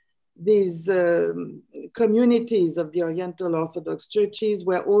these communities of the Oriental Orthodox churches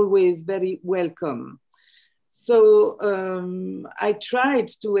were always very welcome. So I tried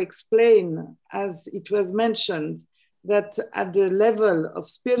to explain, as it was mentioned, that at the level of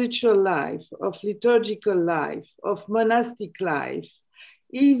spiritual life, of liturgical life, of monastic life,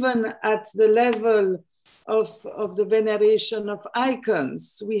 even at the level of the veneration of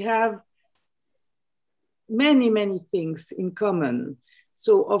icons, we have many, many things in common.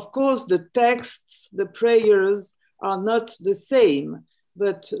 So of course the texts, the prayers are not the same,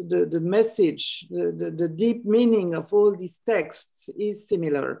 but the message, the deep meaning of all these texts is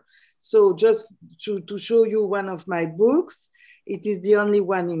similar. So just to show you one of my books, it is the only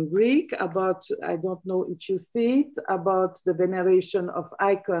one in Greek about, I don't know if you see it, about the veneration of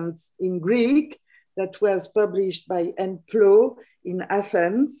icons in Greek that was published by Enplo in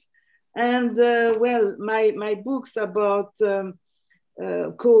Athens. And well, my books about,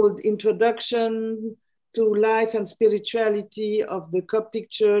 called Introduction to Life and Spirituality of the Coptic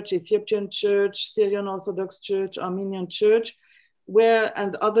Church, Ethiopian Church, Syrian Orthodox Church, Armenian Church,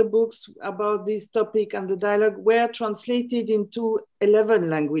 and other books about this topic and the dialogue were translated into 11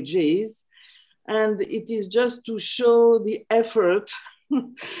 languages. And it is just to show the effort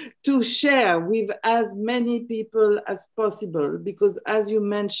to share with as many people as possible, because as you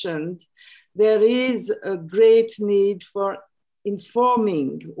mentioned, there is a great need for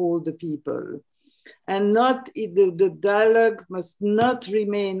informing all the people. And the dialogue must not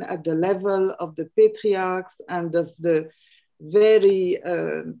remain at the level of the patriarchs and of the very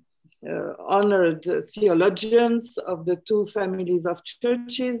honored theologians of the two families of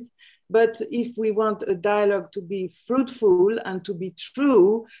churches. But if we want a dialogue to be fruitful and to be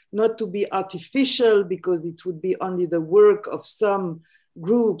true, not to be artificial, because it would be only the work of some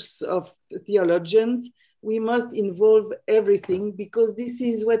groups of theologians, we must involve everything, because this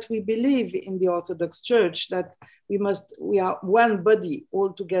is what we believe in the Orthodox Church, that we are one body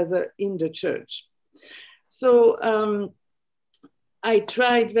all together in the Church. So I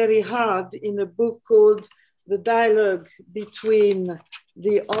tried very hard in a book called The Dialogue Between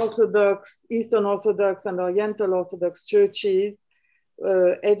the Orthodox, Eastern Orthodox and Oriental Orthodox Churches,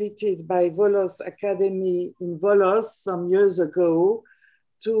 edited by Volos Academy in Volos some years ago,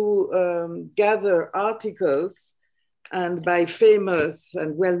 to gather articles and by famous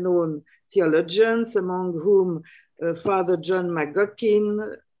and well-known theologians, among whom Father John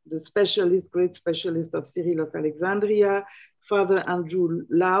McGuckin, the specialist, great specialist of Cyril of Alexandria, Father Andrew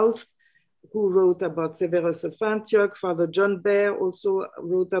Louth, who wrote about Severus of Antioch, Father John Baer also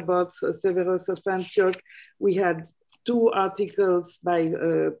wrote about Severus of Antioch. We had 2 articles by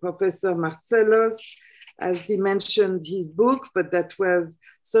Professor Martzelos, as he mentioned his book, but that was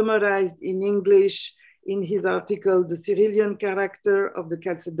summarized in English in his article, The Cyrillian Character of the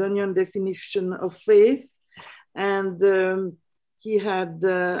Chalcedonian Definition of Faith. And he had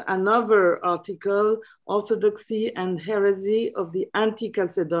another article, Orthodoxy and Heresy of the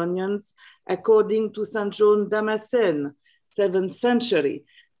Anti-Chalcedonians, according to St. John Damascene, 7th century.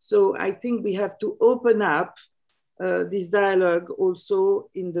 So I think we have to open up this dialogue also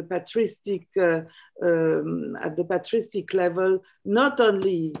in the patristic, at the patristic level, not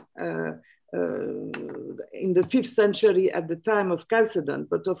only in the 5th century at the time of Chalcedon,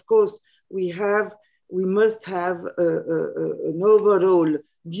 but of course we must have an overall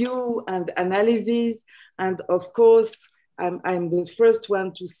view and analysis. And of course, I'm the first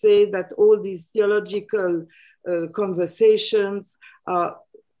one to say that all these theological conversations are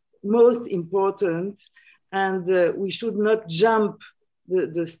most important, and we should not jump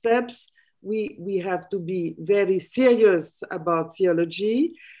the steps. We have to be very serious about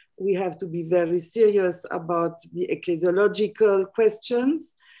theology. We have to be very serious about the ecclesiological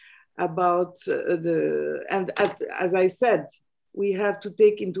questions, about as I said, we have to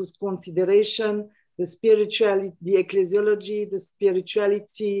take into consideration the spirituality, the ecclesiology, the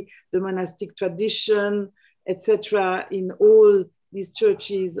spirituality, the monastic tradition, etc., in all these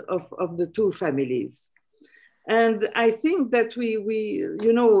churches of the 2 families. And I think that we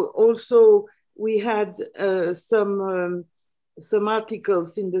also we had some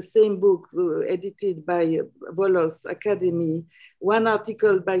articles in the same book edited by Volos Academy. One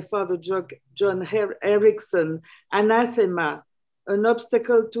article by Father John Erickson, Anathema, an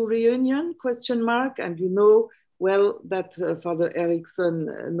obstacle to reunion, ? And you know well that Father Erickson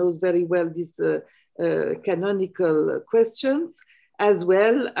knows very well these canonical questions, as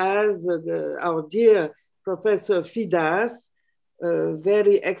well as our dear Professor Fidas,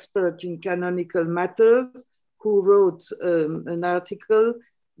 very expert in canonical matters, who wrote an article,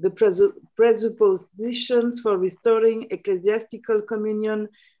 The Presuppositions for Restoring Ecclesiastical Communion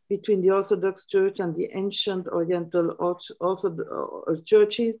between the Orthodox Church and the Ancient Oriental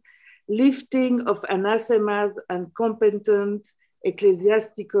Churches, Lifting of Anathemas and Competent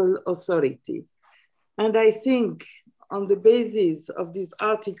Ecclesiastical Authority. And I think on the basis of these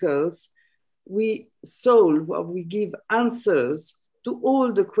articles, we solve or we give answers to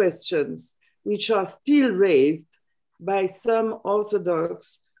all the questions which are still raised by some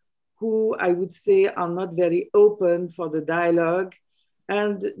Orthodox who I would say are not very open for the dialogue.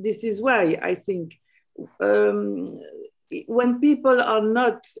 And this is why I think when people are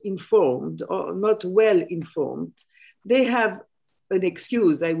not informed or not well informed, they have an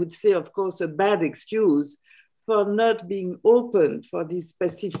excuse, I would say, of course, a bad excuse for not being open for this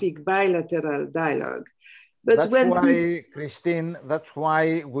specific bilateral dialogue. But that's why, Christine, that's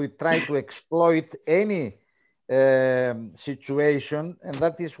why we try to exploit any situation. And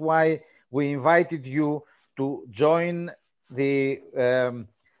that is why we invited you to join the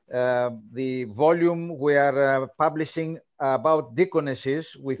volume we are publishing about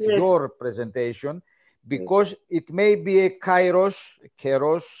deaconesses with your presentation, because it may be a kairos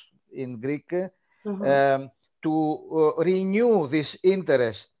in Greek, to renew this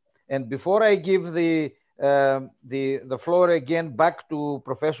interest. And before I give the floor again back to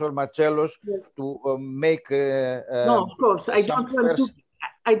Professor Martzelos to make no, of course, I don't want to.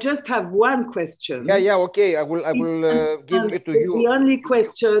 I just have one question. Yeah, okay. I will give it to you. The only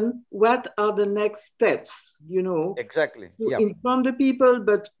question: what are the next steps? You know, exactly. To inform the people,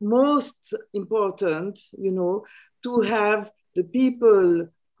 but most important, you know, to have the people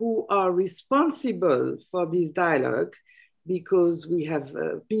who are responsible for this dialogue because we have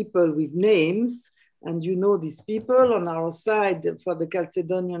people with names, and you know these people. On our side, for the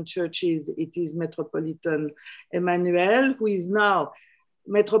Chalcedonian churches, it is Metropolitan Emmanuel, who is now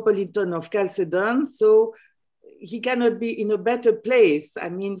Metropolitan of Chalcedon. So he cannot be in a better place, I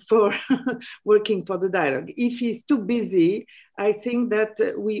mean, for working for the dialogue. If he's too busy, I think that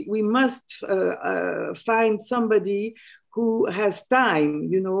we must find somebody who has time,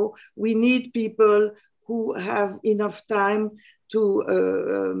 you know. We need people who have enough time to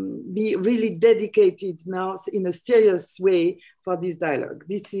be really dedicated now in a serious way for this dialogue.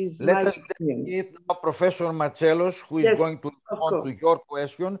 This is Let my us opinion. dedicate now Professor Martzelos, who is Yes, going to respond to your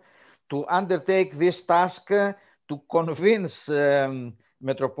question, to undertake this task to convince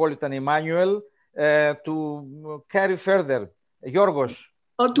Metropolitan Emmanuel to carry further. Georgios,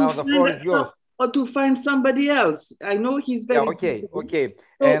 now the floor is yours. Or to find somebody else. I know he's very okay. So,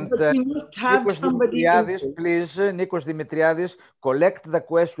 And but we must have Nikos somebody Dimitriadis, please, Nikos Dimitriadis, collect the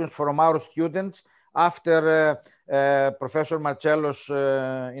questions from our students after Professor Martzelos'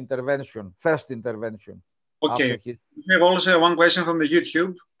 first intervention. Okay. We have also one question from the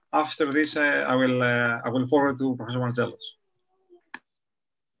YouTube. After this, I will forward to Professor Martzelos.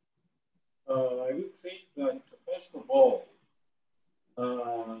 I would say that, first of all,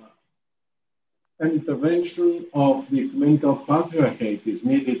 an intervention of the ecumenical patriarchate is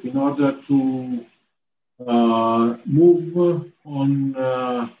needed in order to move on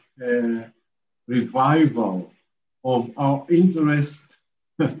a revival of our interest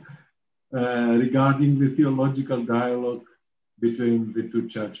regarding the theological dialogue between the two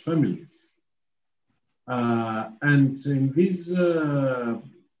church families. And in this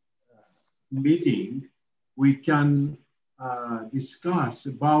meeting, we can discuss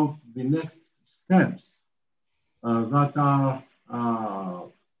about the next steps that are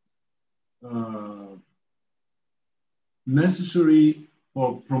necessary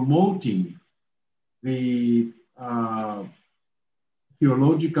for promoting the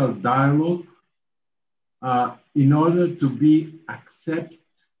theological dialogue in order to be accepted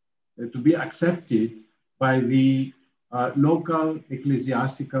by the local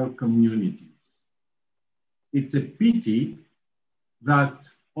ecclesiastical communities. It's a pity that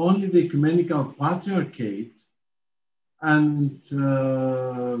only the ecumenical patriarchate, and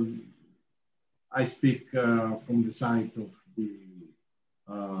I speak from the side of the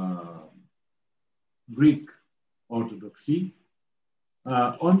Greek Orthodoxy,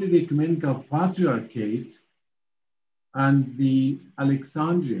 only the ecumenical patriarchate and the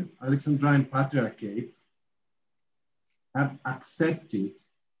Alexandrine patriarchate have accepted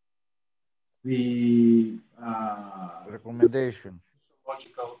the recommendation,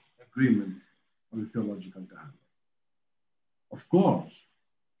 theological agreement on the theological dialogue. Of course,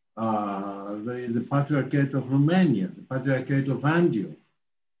 there is the Patriarchate of Romania, the Patriarchate of Antioch,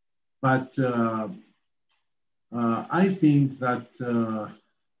 but I think that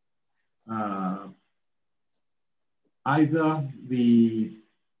either the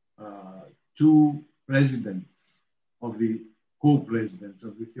two presidents of the co-presidents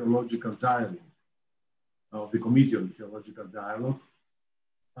of the theological dialogue, of the Committee of the Theological Dialogue,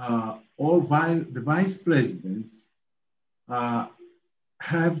 or the vice presidents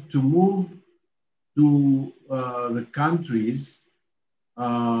have to move to the countries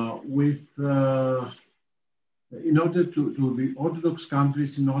with, in order to the Orthodox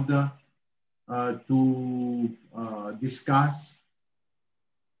countries, in order to discuss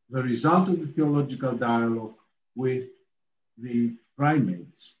the result of the theological dialogue with the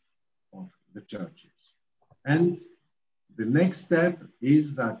primates of the churches. And the next step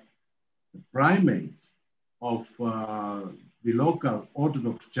is that the primates of the local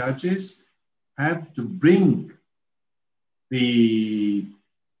Orthodox churches have to bring the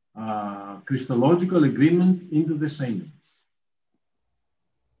Christological agreement into the synods,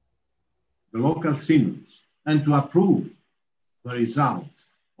 the local synods, and to approve the results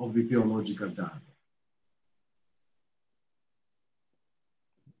of the theological dialogue.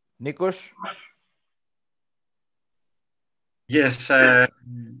 Nikos? Yes,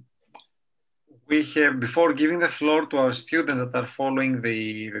 we have, before giving the floor to our students that are following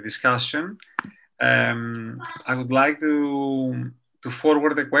the discussion, I would like to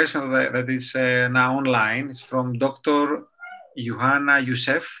forward the question that is now online. It's from Dr. Johanna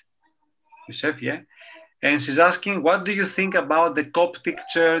Youssef, yeah? And she's asking, what do you think about the Coptic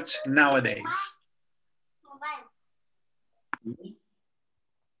Church nowadays?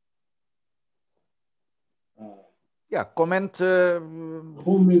 Yeah, comment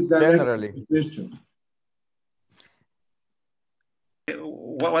Whom is generally. Christian?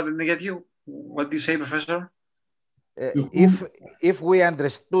 What did I get you? What do you say, Professor? if we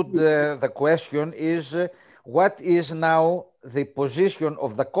understood the question is, what is now the position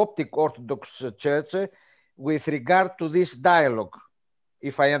of the Coptic Orthodox Church with regard to this dialogue?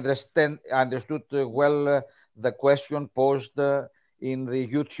 If I understood well the question posed in the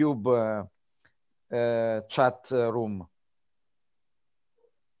YouTube chat room.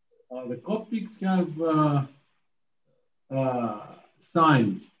 The Coptics have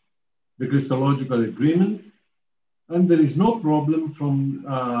signed the Christological agreement, and there is no problem from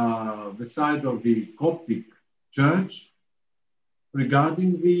the side of the Coptic Church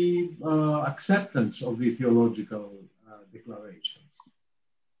regarding the acceptance of the theological declarations.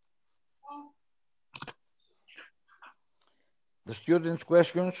 The students'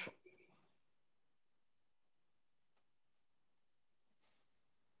 questions?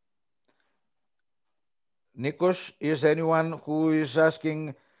 Nikos, is anyone who is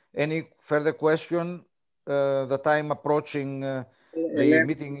asking any further question? The time approaching the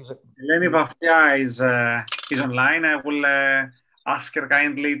meeting is... Eleni Vafia is online. I will ask her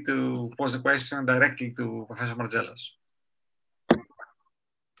kindly to pose a question directly to Professor Martzelos.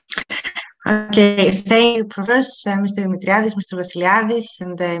 Okay, thank you, Professor, Mr. Dimitriadis, Mr. Vassiliadis,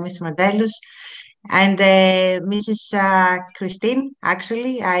 and Mr. Martzelos. And Mrs. Christine,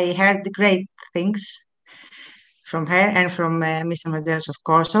 actually, I heard great things from her and from Mr. Martzelos, of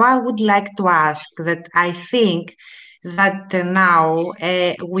course. So I would like to ask that I think that now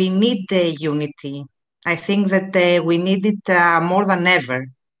we need the unity. I think that we need it more than ever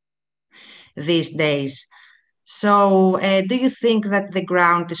these days. So do you think that the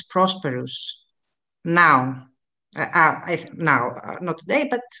ground is prosperous now? Not today,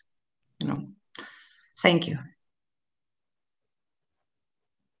 but, you know, thank you.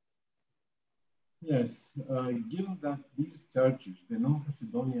 Yes, given that these churches, the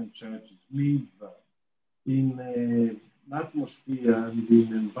non-Macedonian churches, live in an atmosphere and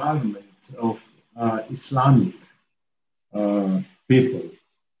in an environment of Islamic people,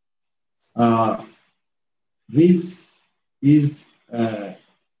 this is a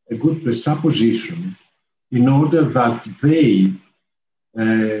good presupposition in order that they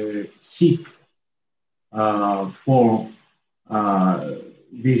seek for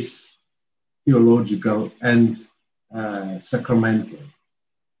this theological and sacramental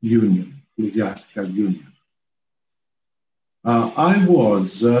union, ecclesiastical union. I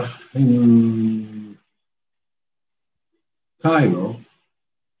was in Cairo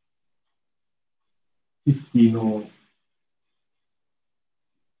 15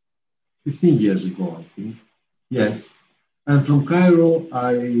 years ago, I think. Yes. And from Cairo,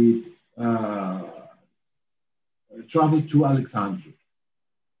 I traveled to Alexandria.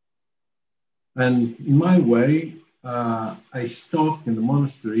 And in my way, I stopped in the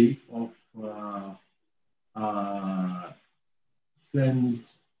monastery of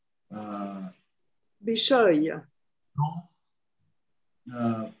Saint Bishoy.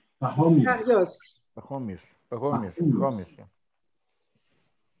 Pachomius.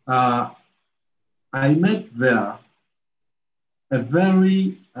 I met there a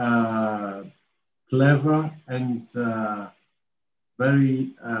very clever and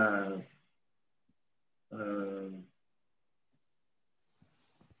very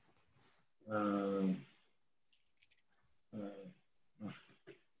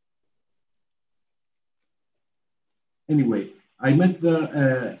anyway, I met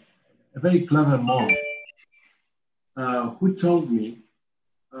a very clever monk who told me,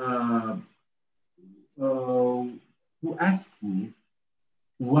 who asked me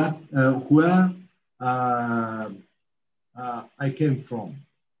where I came from.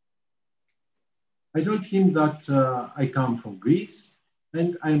 I told him that I come from Greece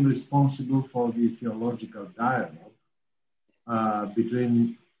and I'm responsible for the theological dialogue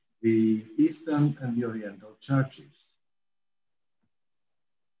between the Eastern and the Oriental churches.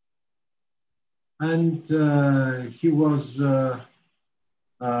 And he was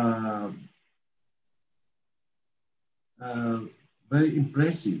very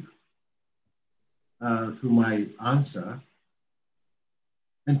impressive through my answer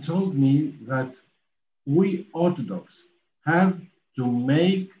and told me that we Orthodox have to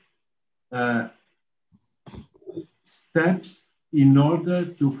make steps in order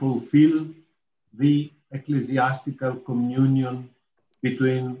to fulfill the ecclesiastical communion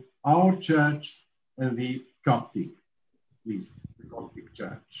between our church and the Coptic, at least the Coptic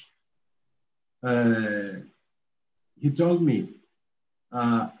church. He told me,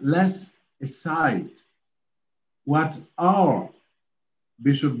 let's aside what our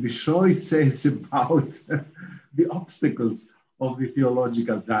Bishop Bishoy says about the obstacles of the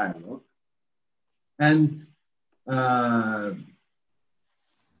theological dialogue, and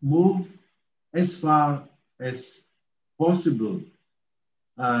move as far as possible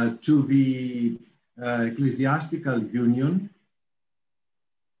to the ecclesiastical union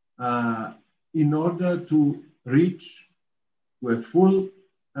in order to reach to a full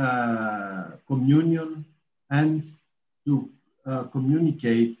communion and to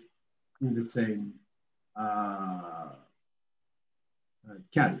communicate in the same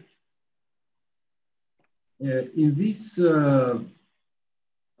calic. In this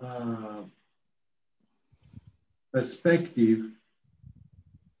perspective,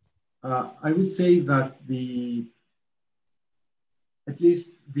 I would say that at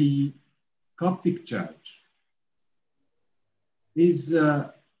least the Coptic Church is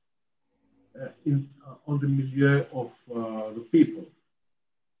on the milieu of the people,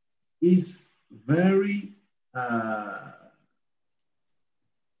 is very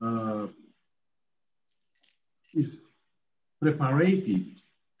is preparated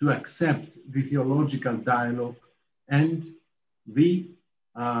to accept the theological dialogue and the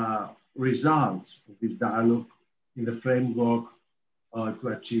results of this dialogue in the framework to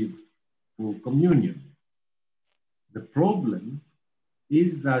achieve full communion. The problem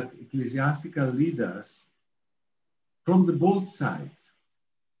is that ecclesiastical leaders from the both sides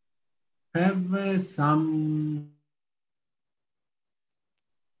have some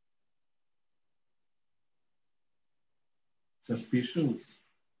suspicions,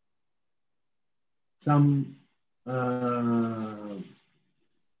 some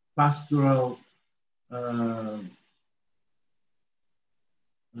pastoral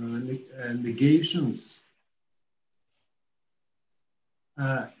negations.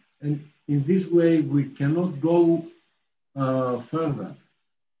 And in this way, we cannot go further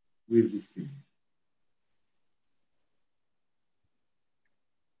with this thing.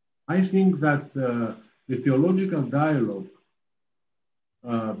 I think that the theological dialogue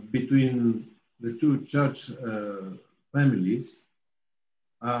between the two church families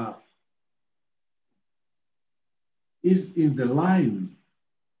is in the line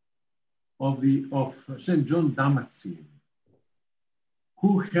of St. John Damascene,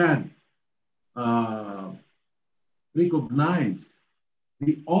 who had recognized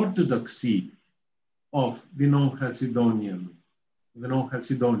the orthodoxy of the non-Chalcedonians,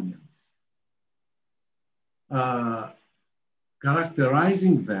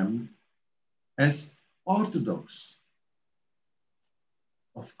 characterizing them as orthodox.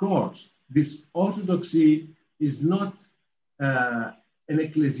 Of course, this orthodoxy is not an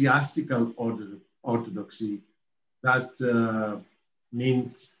ecclesiastical orthodoxy that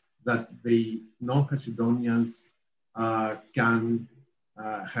means that the non-Chalcedonians can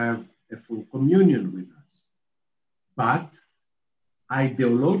have a full communion with us. But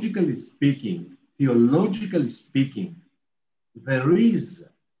ideologically speaking, theologically speaking, there is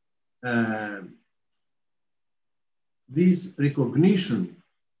this recognition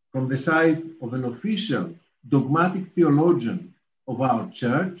from the side of an official dogmatic theologian of our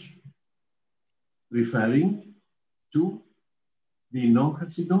church, referring to the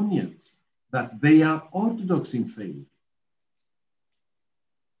non-Chalcedonians, that they are orthodox in faith.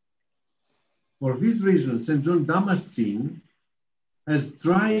 For this reason, St. John Damascene has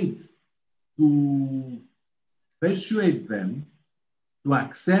tried to persuade them to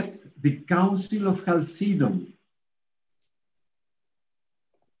accept the Council of Chalcedon.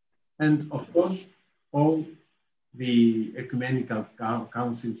 And of course, all the ecumenical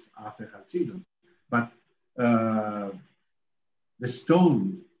councils after Chalcedon. But the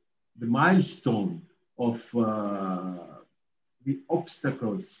milestone of the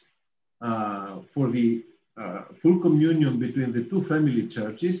obstacles for the full communion between the two family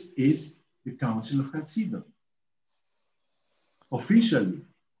churches is the Council of Chalcedon. Officially,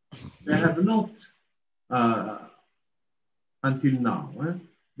 they have not, until now,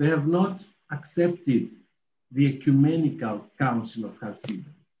 they have not accepted the Ecumenical Council of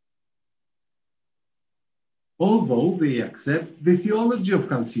Chalcedon, although they accept the theology of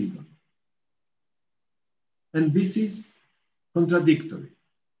Chalcedon. And this is contradictory.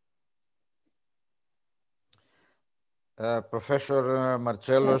 Professor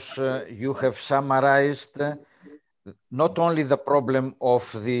Martzelos, you have summarized not only the problem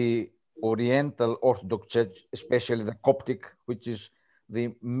of the Oriental Orthodox Church, especially the Coptic, which is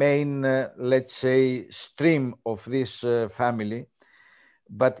the main, let's say, stream of this family,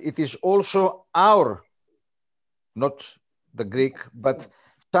 but it is also our, not the Greek, but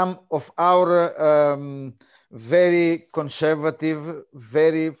some of our very conservative,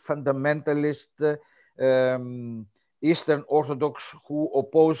 very fundamentalist Eastern Orthodox who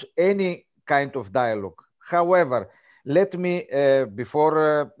oppose any kind of dialogue. However, let me,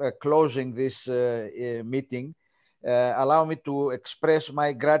 before closing this meeting, allow me to express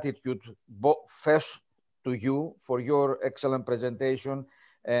my gratitude first to you for your excellent presentation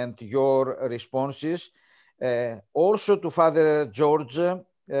and your responses. Also to Father George,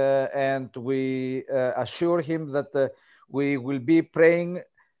 and we assure him that we will be praying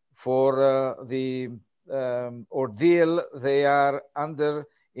for the ordeal they are under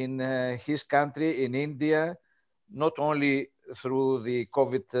in his country, in India, not only through the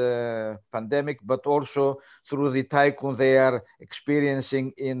COVID pandemic, but also through the typhoon they are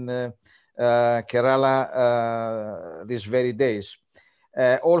experiencing in Kerala these very days.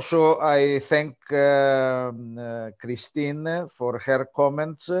 Also, I thank Christine for her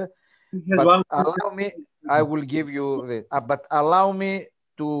comments. But allow me, I will give you the, but allow me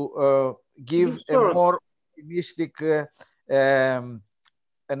to give a more optimistic,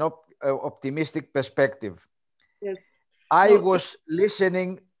 optimistic perspective. Yes. I was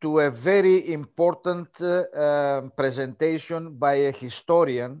listening to a very important presentation by a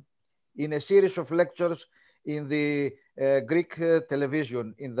historian in a series of lectures in the Greek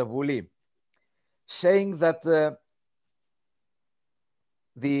television, in the Voulis, saying that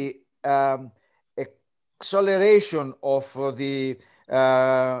the acceleration of the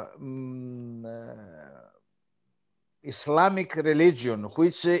Islamic religion,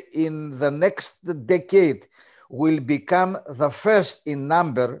 which in the next decade will become the first in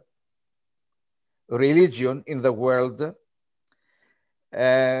number religion in the world,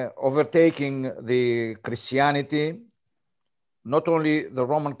 overtaking the Christianity, not only the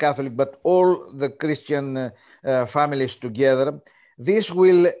Roman Catholic, but all the Christian families together. This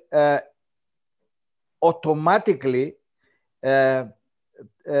will automatically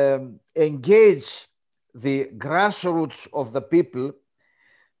engage the grassroots of the people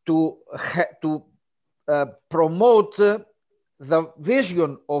to promote the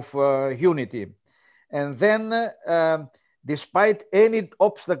vision of unity. And then, despite any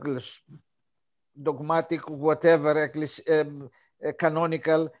obstacles, dogmatic, whatever,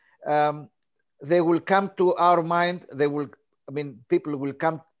 canonical, they will come to our mind. They will, I mean, people will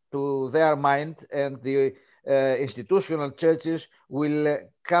come to their mind, and the institutional churches will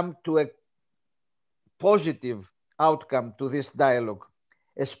come to a positive outcome to this dialogue,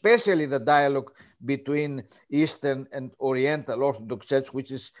 especially the dialogue between Eastern and Oriental Orthodox Church,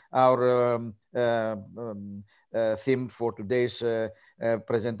 which is our theme for today's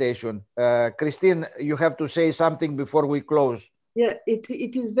presentation. Christine, you have to say something before we close. Yeah,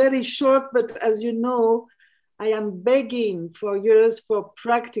 it is very short, but as you know, I am begging for years for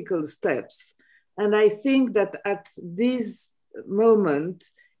practical steps. And I think that at this moment,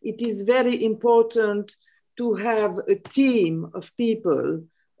 it is very important to have a team of people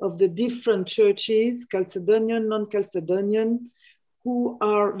of the different churches, Chalcedonian, non-Chalcedonian, who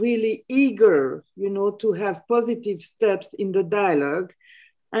are really eager, you know, to have positive steps in the dialogue.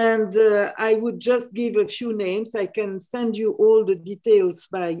 And I would just give a few names. I can send you all the details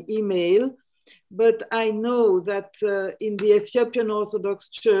by email, but I know that in the Ethiopian Orthodox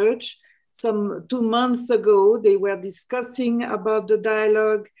Church, some 2 months ago, they were discussing about the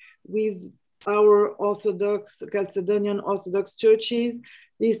dialogue with our Orthodox, Chalcedonian Orthodox churches.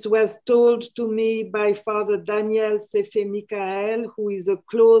 This was told to me by Father Daniel Sefe Michael, who is a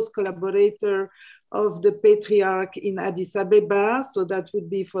close collaborator of the Patriarch in Addis Ababa. So that would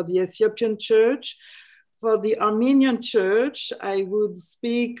be for the Ethiopian Church. For the Armenian Church, I would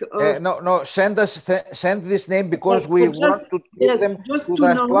speak of... No, send this name, because we want to give them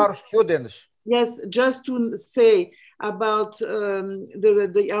to our students. Yes, just to say about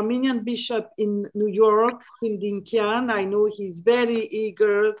the Armenian bishop in New York, Kindinkian. I know he's very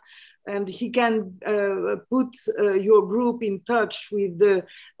eager, and he can put your group in touch with the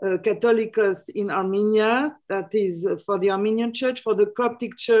Catholicos in Armenia. That is for the Armenian Church. For the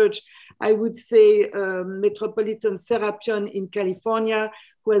Coptic Church, I would say Metropolitan Serapion in California,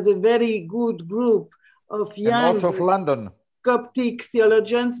 who has a very good group of young... And also of London. Coptic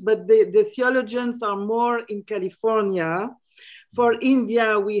theologians, but the theologians are more in California. For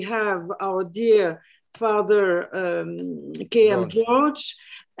India, we have our dear Father K.M. George.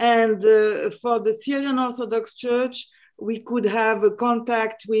 And for the Syrian Orthodox Church, we could have a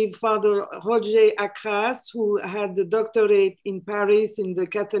contact with Father Roger Akras, who had the doctorate in Paris in the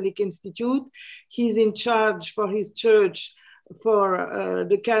Catholic Institute. He's in charge for his church for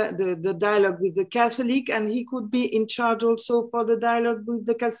the dialogue with the Catholic, and he could be in charge also for the dialogue with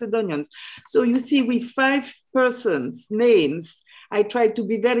the Chalcedonians. So you see, with 5 persons' names, I try to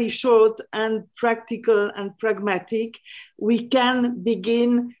be very short and practical and pragmatic. We can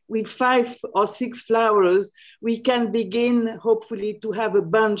begin with 5 or 6 flowers. We can begin, hopefully, to have a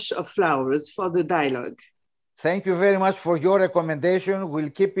bunch of flowers for the dialogue. Thank you very much for your recommendation.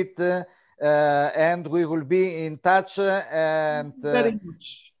 We'll keep it and we will be in touch. And very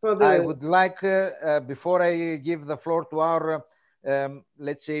much for the... I would like, before I give the floor to our,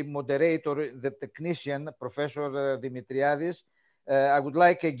 let's say, moderator, the technician, Professor Dimitriadis, I would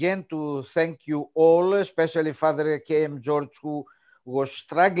like again to thank you all, especially Father K.M. George, who was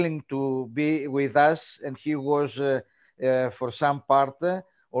struggling to be with us, and he was for some part,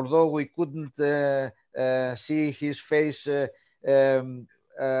 although we couldn't see his face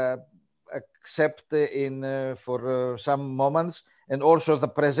except in for some moments, and also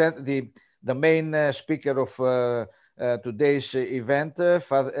the main speaker of today's event,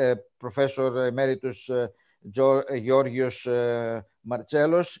 Professor Emeritus Georgios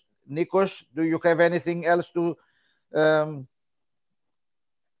Martzelos. Nikos, do you have anything else to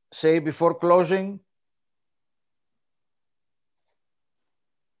say before closing?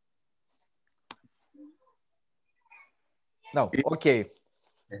 No, okay.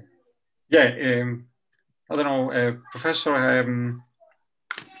 Yeah, I don't know, Professor,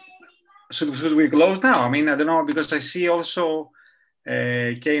 should we close now? I mean, I don't know, because I see also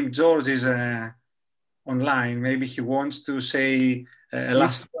K.M. George is online. Maybe he wants to say a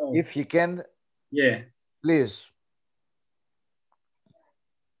last word. If he can, yeah, please.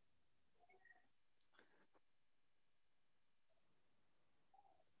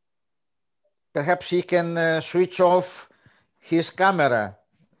 Perhaps he can switch off his camera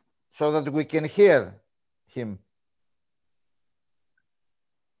so that we can hear him.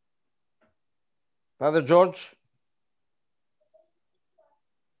 Father George?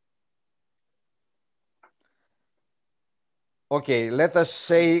 Okay, let us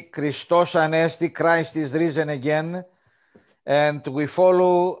say Christos Anesti, Christ is risen again. And we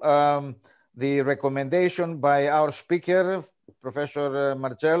follow the recommendation by our speaker, Professor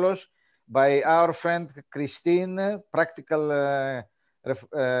Martzelos, by our friend Christine, practical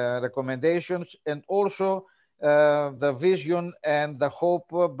recommendations, and also the vision and the hope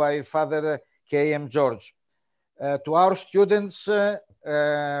by Father K.M. George. To our students,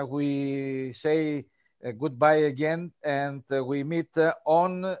 we say goodbye again, and we meet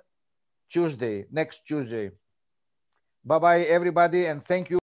on Tuesday, next Tuesday. Bye-bye, everybody, and thank you.